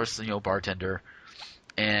 of course, bartender,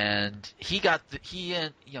 and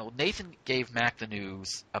Nathan gave Mac the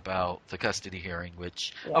news about the custody hearing,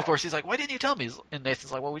 which of course he's like, why didn't you tell me? And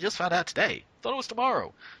Nathan's like, well, we just found out today. Thought it was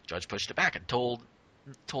tomorrow. Judge pushed it back and told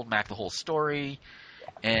Mac the whole story.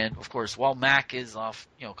 And of course, while Mac is off,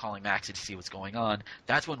 calling Maxie to see what's going on,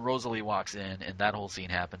 that's when Rosalie walks in and that whole scene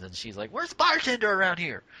happens, and she's like, where's the bartender around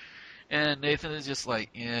here? And Nathan is just like,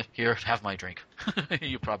 yeah, here, have my drink.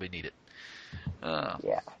 You probably need it.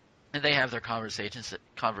 Yeah. And they have their conversation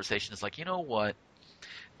is like, you know what?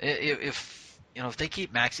 If they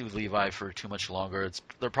keep Maxie with Levi for too much longer,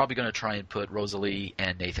 they're probably going to try and put Rosalie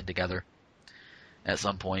and Nathan together at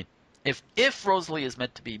some point. If Rosalie is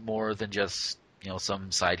meant to be more than just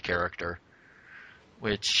some side character,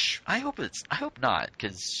 which I hope not,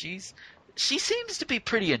 because she seems to be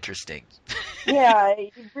pretty interesting. Yeah,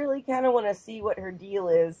 you really kind of want to see what her deal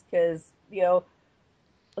is, because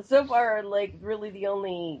so far, like, really the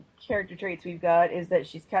only character traits we've got is that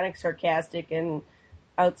she's kind of sarcastic and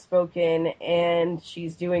outspoken, and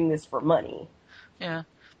she's doing this for money. Yeah.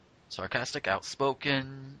 Sarcastic,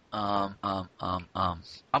 outspoken, I'm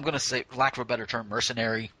gonna say, lack of a better term,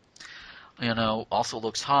 mercenary. Also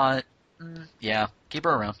looks hot. Yeah, keep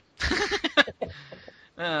her around.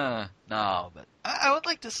 No, but I would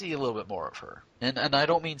like to see a little bit more of her. And I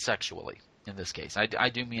don't mean sexually. in this case. I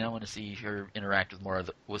do mean I want to see her interact with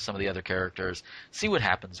with some of the other characters, see what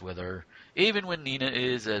happens with her, even when Nina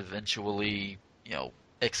is eventually,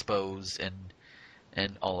 exposed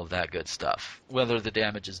and all of that good stuff, whether the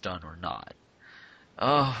damage is done or not.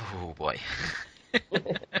 Oh boy.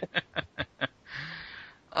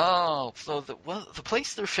 So the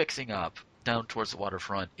place they're fixing up down towards the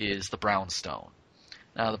waterfront is the brownstone.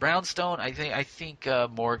 Now the brownstone, I think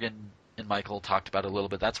Morgan and Michael talked about it a little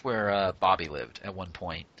bit. That's where Bobby lived at one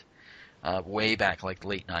point, way back like the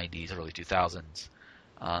late '90s, early 2000s.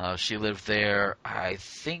 She lived there. I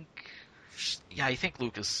think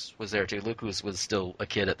Lucas was there too. Lucas was still a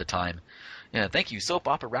kid at the time. Yeah, thank you, soap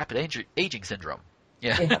opera rapid aging syndrome.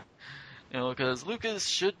 Yeah. Yeah. Because Lucas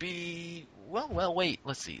should be well. Wait,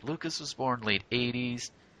 let's see. Lucas was born late '80s.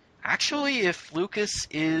 Actually, if Lucas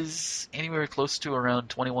is anywhere close to around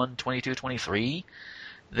 21, 22, 23,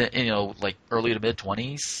 then, like early to mid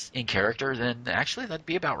 20s in character, then actually that'd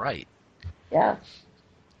be about right. Yeah.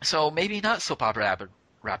 So maybe not soap opera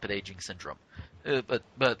rapid aging syndrome,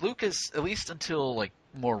 but Lucas, at least until like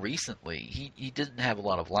more recently, he didn't have a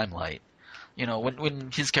lot of limelight.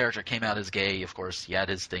 When his character came out as gay, of course, he had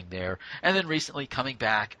his thing there. And then recently coming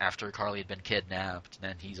back after Carly had been kidnapped, and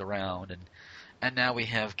then he's around, and now we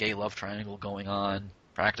have gay love triangle going on,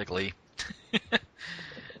 practically. Which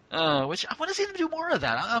I want to see them do more of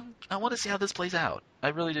that. I want to see how this plays out. I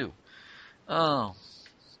really do. Oh.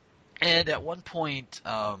 And at one point,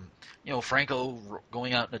 Franco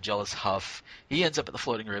going out in a jealous huff, he ends up at the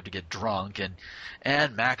floating rib to get drunk,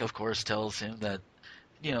 and Mac, of course, tells him that,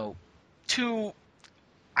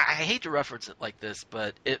 I hate to reference it like this,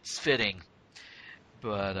 but it's fitting.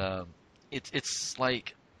 But it's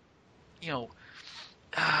like, oh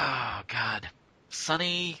God,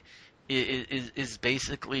 Sonny is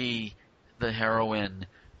basically the heroine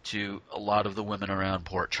to a lot of the women around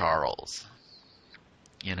Port Charles.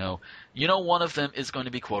 One of them is going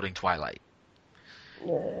to be quoting Twilight.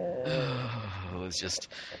 It's just,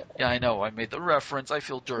 yeah, I know. I made the reference. I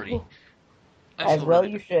feel dirty. As well,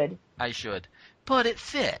 you should. I should, but it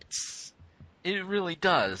fits. It really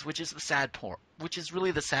does, which is the sad part. Which is really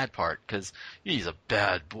the sad part, because he's a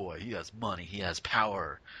bad boy. He has money. He has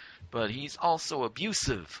power, but he's also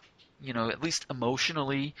abusive. At least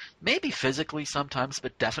emotionally, maybe physically sometimes,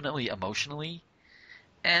 but definitely emotionally.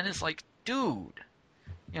 And it's like, dude,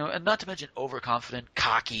 and not to mention overconfident,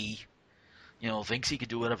 cocky. Thinks he can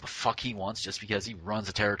do whatever the fuck he wants just because he runs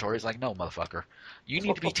a territory. It's like, no, motherfucker, you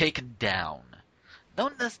need to be taken down.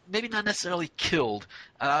 Maybe not necessarily killed.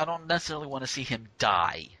 I don't necessarily want to see him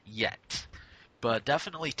die yet, but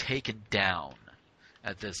definitely taken down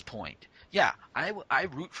at this point. Yeah, I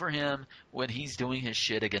root for him when he's doing his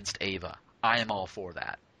shit against Ava. I am all for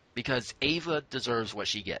that, because Ava deserves what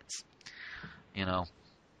she gets.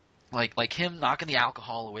 Like him knocking the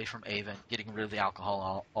alcohol away from Ava and getting rid of the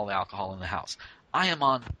alcohol, all the alcohol in the house. I am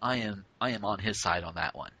on his side on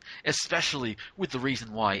that one, especially with the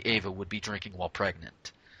reason why Ava would be drinking while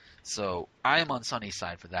pregnant. So I am on Sonny's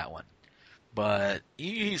side for that one. But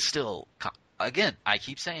he's still, again, I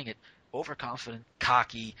keep saying it, overconfident,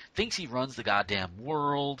 cocky, thinks he runs the goddamn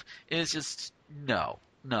world. It's just no.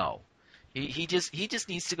 He just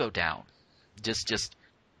needs to go down. Just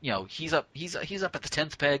he's up at the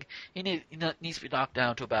 10th peg. He needs to be knocked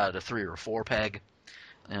down to about a 3 or 4 peg.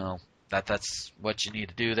 That's what you need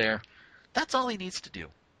to do there. That's all he needs to do.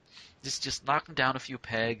 Just knock him down a few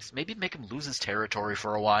pegs. Maybe make him lose his territory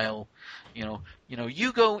for a while.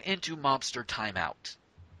 You go into mobster timeout,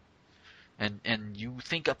 and you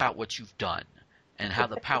think about what you've done and how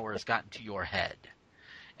the power has gotten to your head,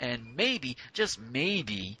 and maybe, just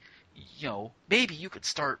maybe, maybe you could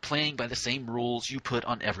start playing by the same rules you put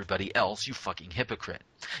on everybody else, you fucking hypocrite.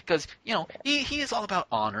 Because, he is all about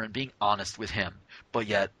honor and being honest with him, but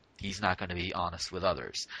yet he's not going to be honest with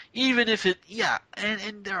others. Even if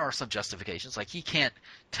and there are some justifications, like he can't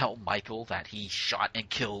tell Michael that he shot and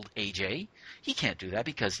killed AJ. He can't do that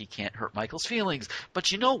because he can't hurt Michael's feelings.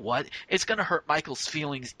 But you know what? It's going to hurt Michael's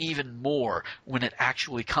feelings even more when it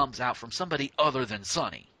actually comes out from somebody other than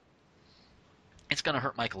Sonny. It's going to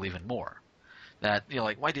hurt Michael even more. That,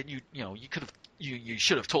 why didn't you, you could have, you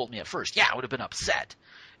should have told me at first. Yeah, I would have been upset.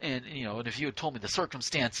 And, and if you had told me the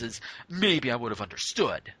circumstances, maybe I would have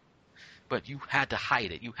understood. But you had to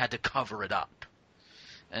hide it. You had to cover it up.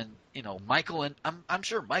 And, Michael and, I'm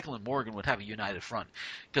sure Michael and Morgan would have a united front.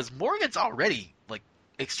 Because Morgan's already,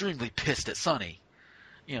 extremely pissed at Sonny.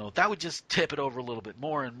 That would just tip it over a little bit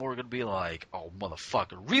more, and Morgan would be like, oh,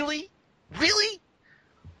 motherfucker, really? Really?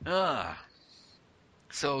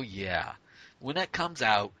 So, yeah. When that comes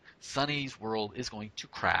out, Sonny's world is going to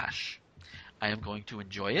crash. I am going to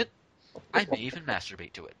enjoy it. I may even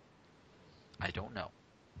masturbate to it. I don't know.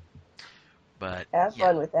 But Have yeah,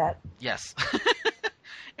 fun with that. yes.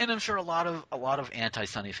 And I'm sure a lot of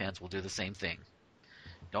anti-Sonny fans will do the same thing.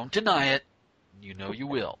 Don't deny it. You know you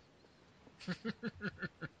will.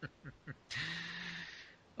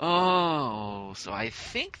 Oh, so I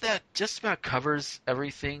think that just about covers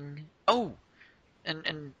everything. Oh,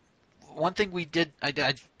 and one thing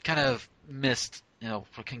I kind of missed,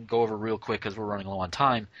 we can go over real quick because we're running low on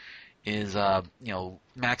time, is,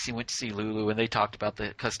 Maxie went to see Lulu and they talked about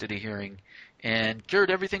the custody hearing and cured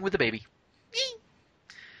everything with the baby.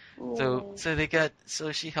 So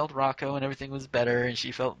she held Rocco and everything was better and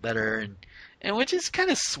she felt better and which is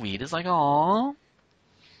kind of sweet. It's like, aw.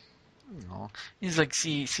 Aw. He's like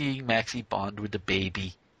seeing Maxie bond with the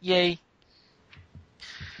baby. Yay.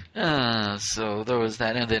 So there was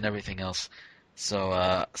that and then everything else.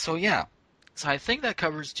 So yeah. So I think that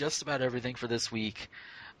covers just about everything for this week.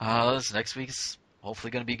 This next week's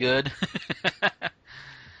hopefully going to be good.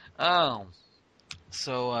 um,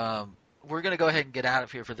 so we're going to go ahead and get out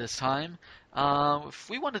of here for this time. If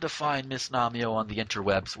we wanted to find Miss Namio on the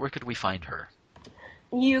interwebs, where could we find her?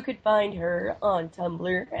 You could find her on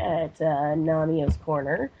Tumblr at Namio's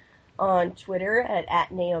Corner, on Twitter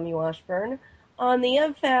at Naomi Washburn, on the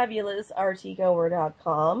unfabulous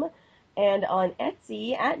RTGomer.com, and on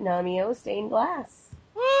Etsy at Namio Stained Glass.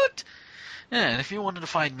 What? Yeah, and if you wanted to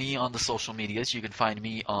find me on the social medias, you can find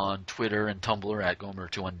me on Twitter and Tumblr at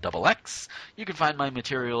Gomer21XX. You can find my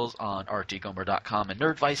materials on rtgomer.com and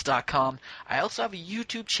nerdvice.com. I also have a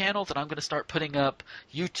YouTube channel that I'm going to start putting up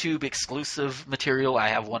YouTube exclusive material. I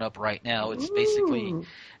have one up right now. It's basically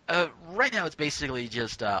right now it's basically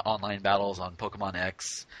just online battles on Pokemon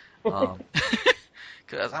X.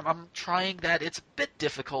 Because I'm trying that. It's a bit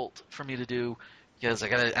difficult for me to do because I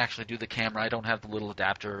gotta actually do the camera. I don't have the little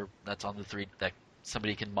adapter that's on the that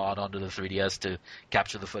somebody can mod onto the 3DS to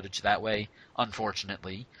capture the footage that way.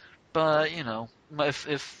 Unfortunately, but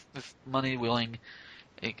if money willing,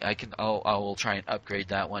 I will try and upgrade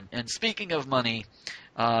that one. And speaking of money,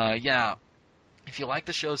 yeah. If you like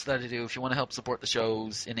the shows that I do, if you want to help support the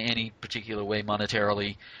shows in any particular way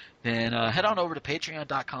monetarily, then head on over to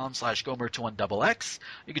patreon.com/Gomer21XX.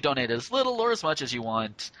 You can donate as little or as much as you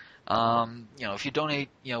want. If you donate,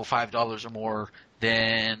 $5 or more,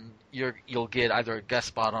 then you'll get either a guest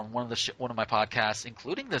spot on one of my podcasts,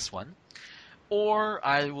 including this one, or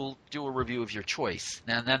I will do a review of your choice.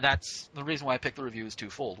 And then that's the reason why I picked the review is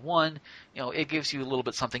twofold. One, it gives you a little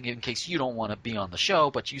bit something in case you don't want to be on the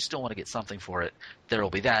show, but you still want to get something for it. There will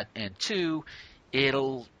be that. And two,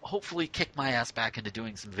 it'll hopefully kick my ass back into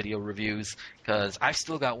doing some video reviews because I've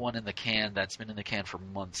still got one in the can that's been in the can for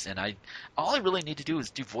months. And all I really need to do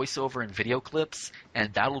is do voiceover and video clips,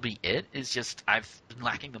 and that'll be it. It's just I've been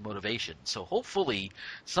lacking the motivation. So hopefully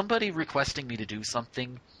somebody requesting me to do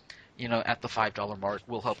something at the $5 mark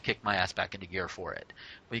will help kick my ass back into gear for it.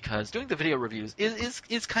 Because doing the video reviews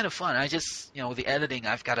is kind of fun. I just, the editing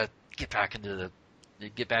I've got to get back into the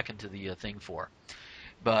thing for.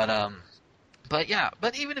 But yeah,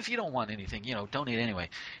 but even if you don't want anything, donate anyway,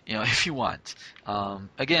 if you want.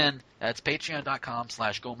 Again, that's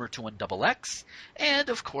patreon.com/Gomer21XX. And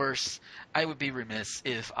of course, I would be remiss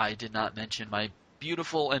if I did not mention my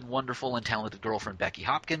beautiful and wonderful and talented girlfriend Becky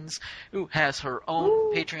Hopkins, who has her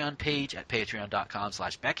own Patreon page at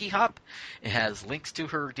patreon.com/BeckyHop. It has links to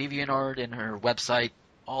her DeviantArt and her website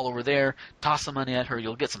all over there. Toss some money at her,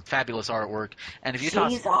 you'll get some fabulous artwork. And if you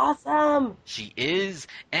She's awesome. She is,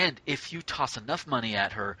 and if you toss enough money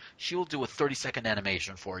at her, she will do a 30-second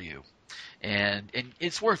animation for you. And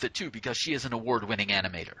it's worth it too because she is an award-winning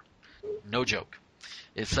animator. No joke.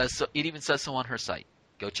 It says so, it even says so on her site.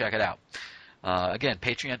 Go check it out. Again,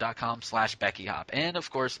 patreon.com/BeckyHop. And,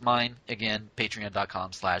 of course, mine, again,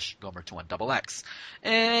 patreon.com/Gomer21XX.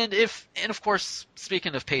 And of course,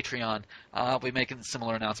 speaking of Patreon, I'll be making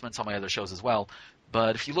similar announcements on my other shows as well.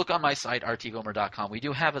 But if you look on my site, rtgomer.com, we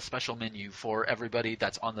do have a special menu for everybody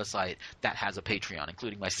that's on the site that has a Patreon,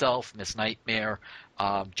 including myself, Miss Nightmare,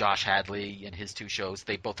 Josh Hadley, and his two shows.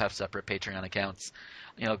 They both have separate Patreon accounts.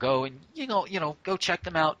 Go and go check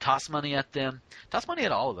them out. Toss money at them. Toss money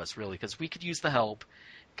at all of us, really, because we could use the help.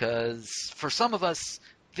 Because for some of us,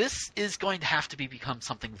 this is going to have to become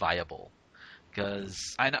something viable.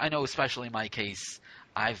 Because I know, especially in my case,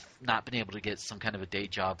 I've not been able to get some kind of a day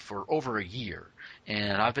job for over a year,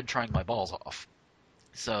 and I've been trying my balls off.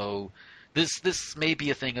 So this may be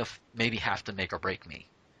a thing of maybe have to make or break me.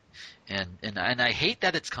 And I hate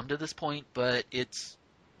that it's come to this point, but it's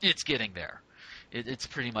getting there. It's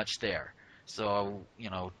pretty much there. So,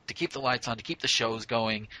 to keep the lights on, to keep the shows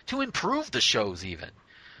going, to improve the shows even.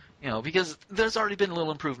 because there's already been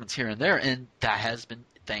little improvements here and there, and that has been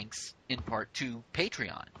thanks in part to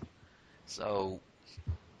Patreon. So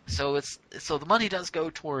the money does go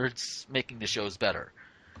towards making the shows better.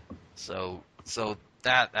 So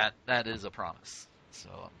that is a promise.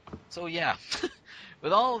 So yeah.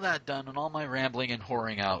 With all of that done and all my rambling and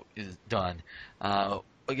whoring out is done,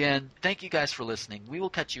 again, thank you guys for listening. We will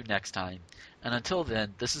catch you next time. And until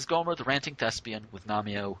then, this is Gomer, the Ranting Thespian, with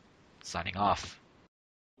Namio, signing off.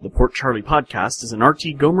 The Port Charlie Podcast is an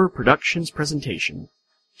RT Gomer Productions presentation.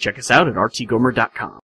 Check us out at rtgomer.com.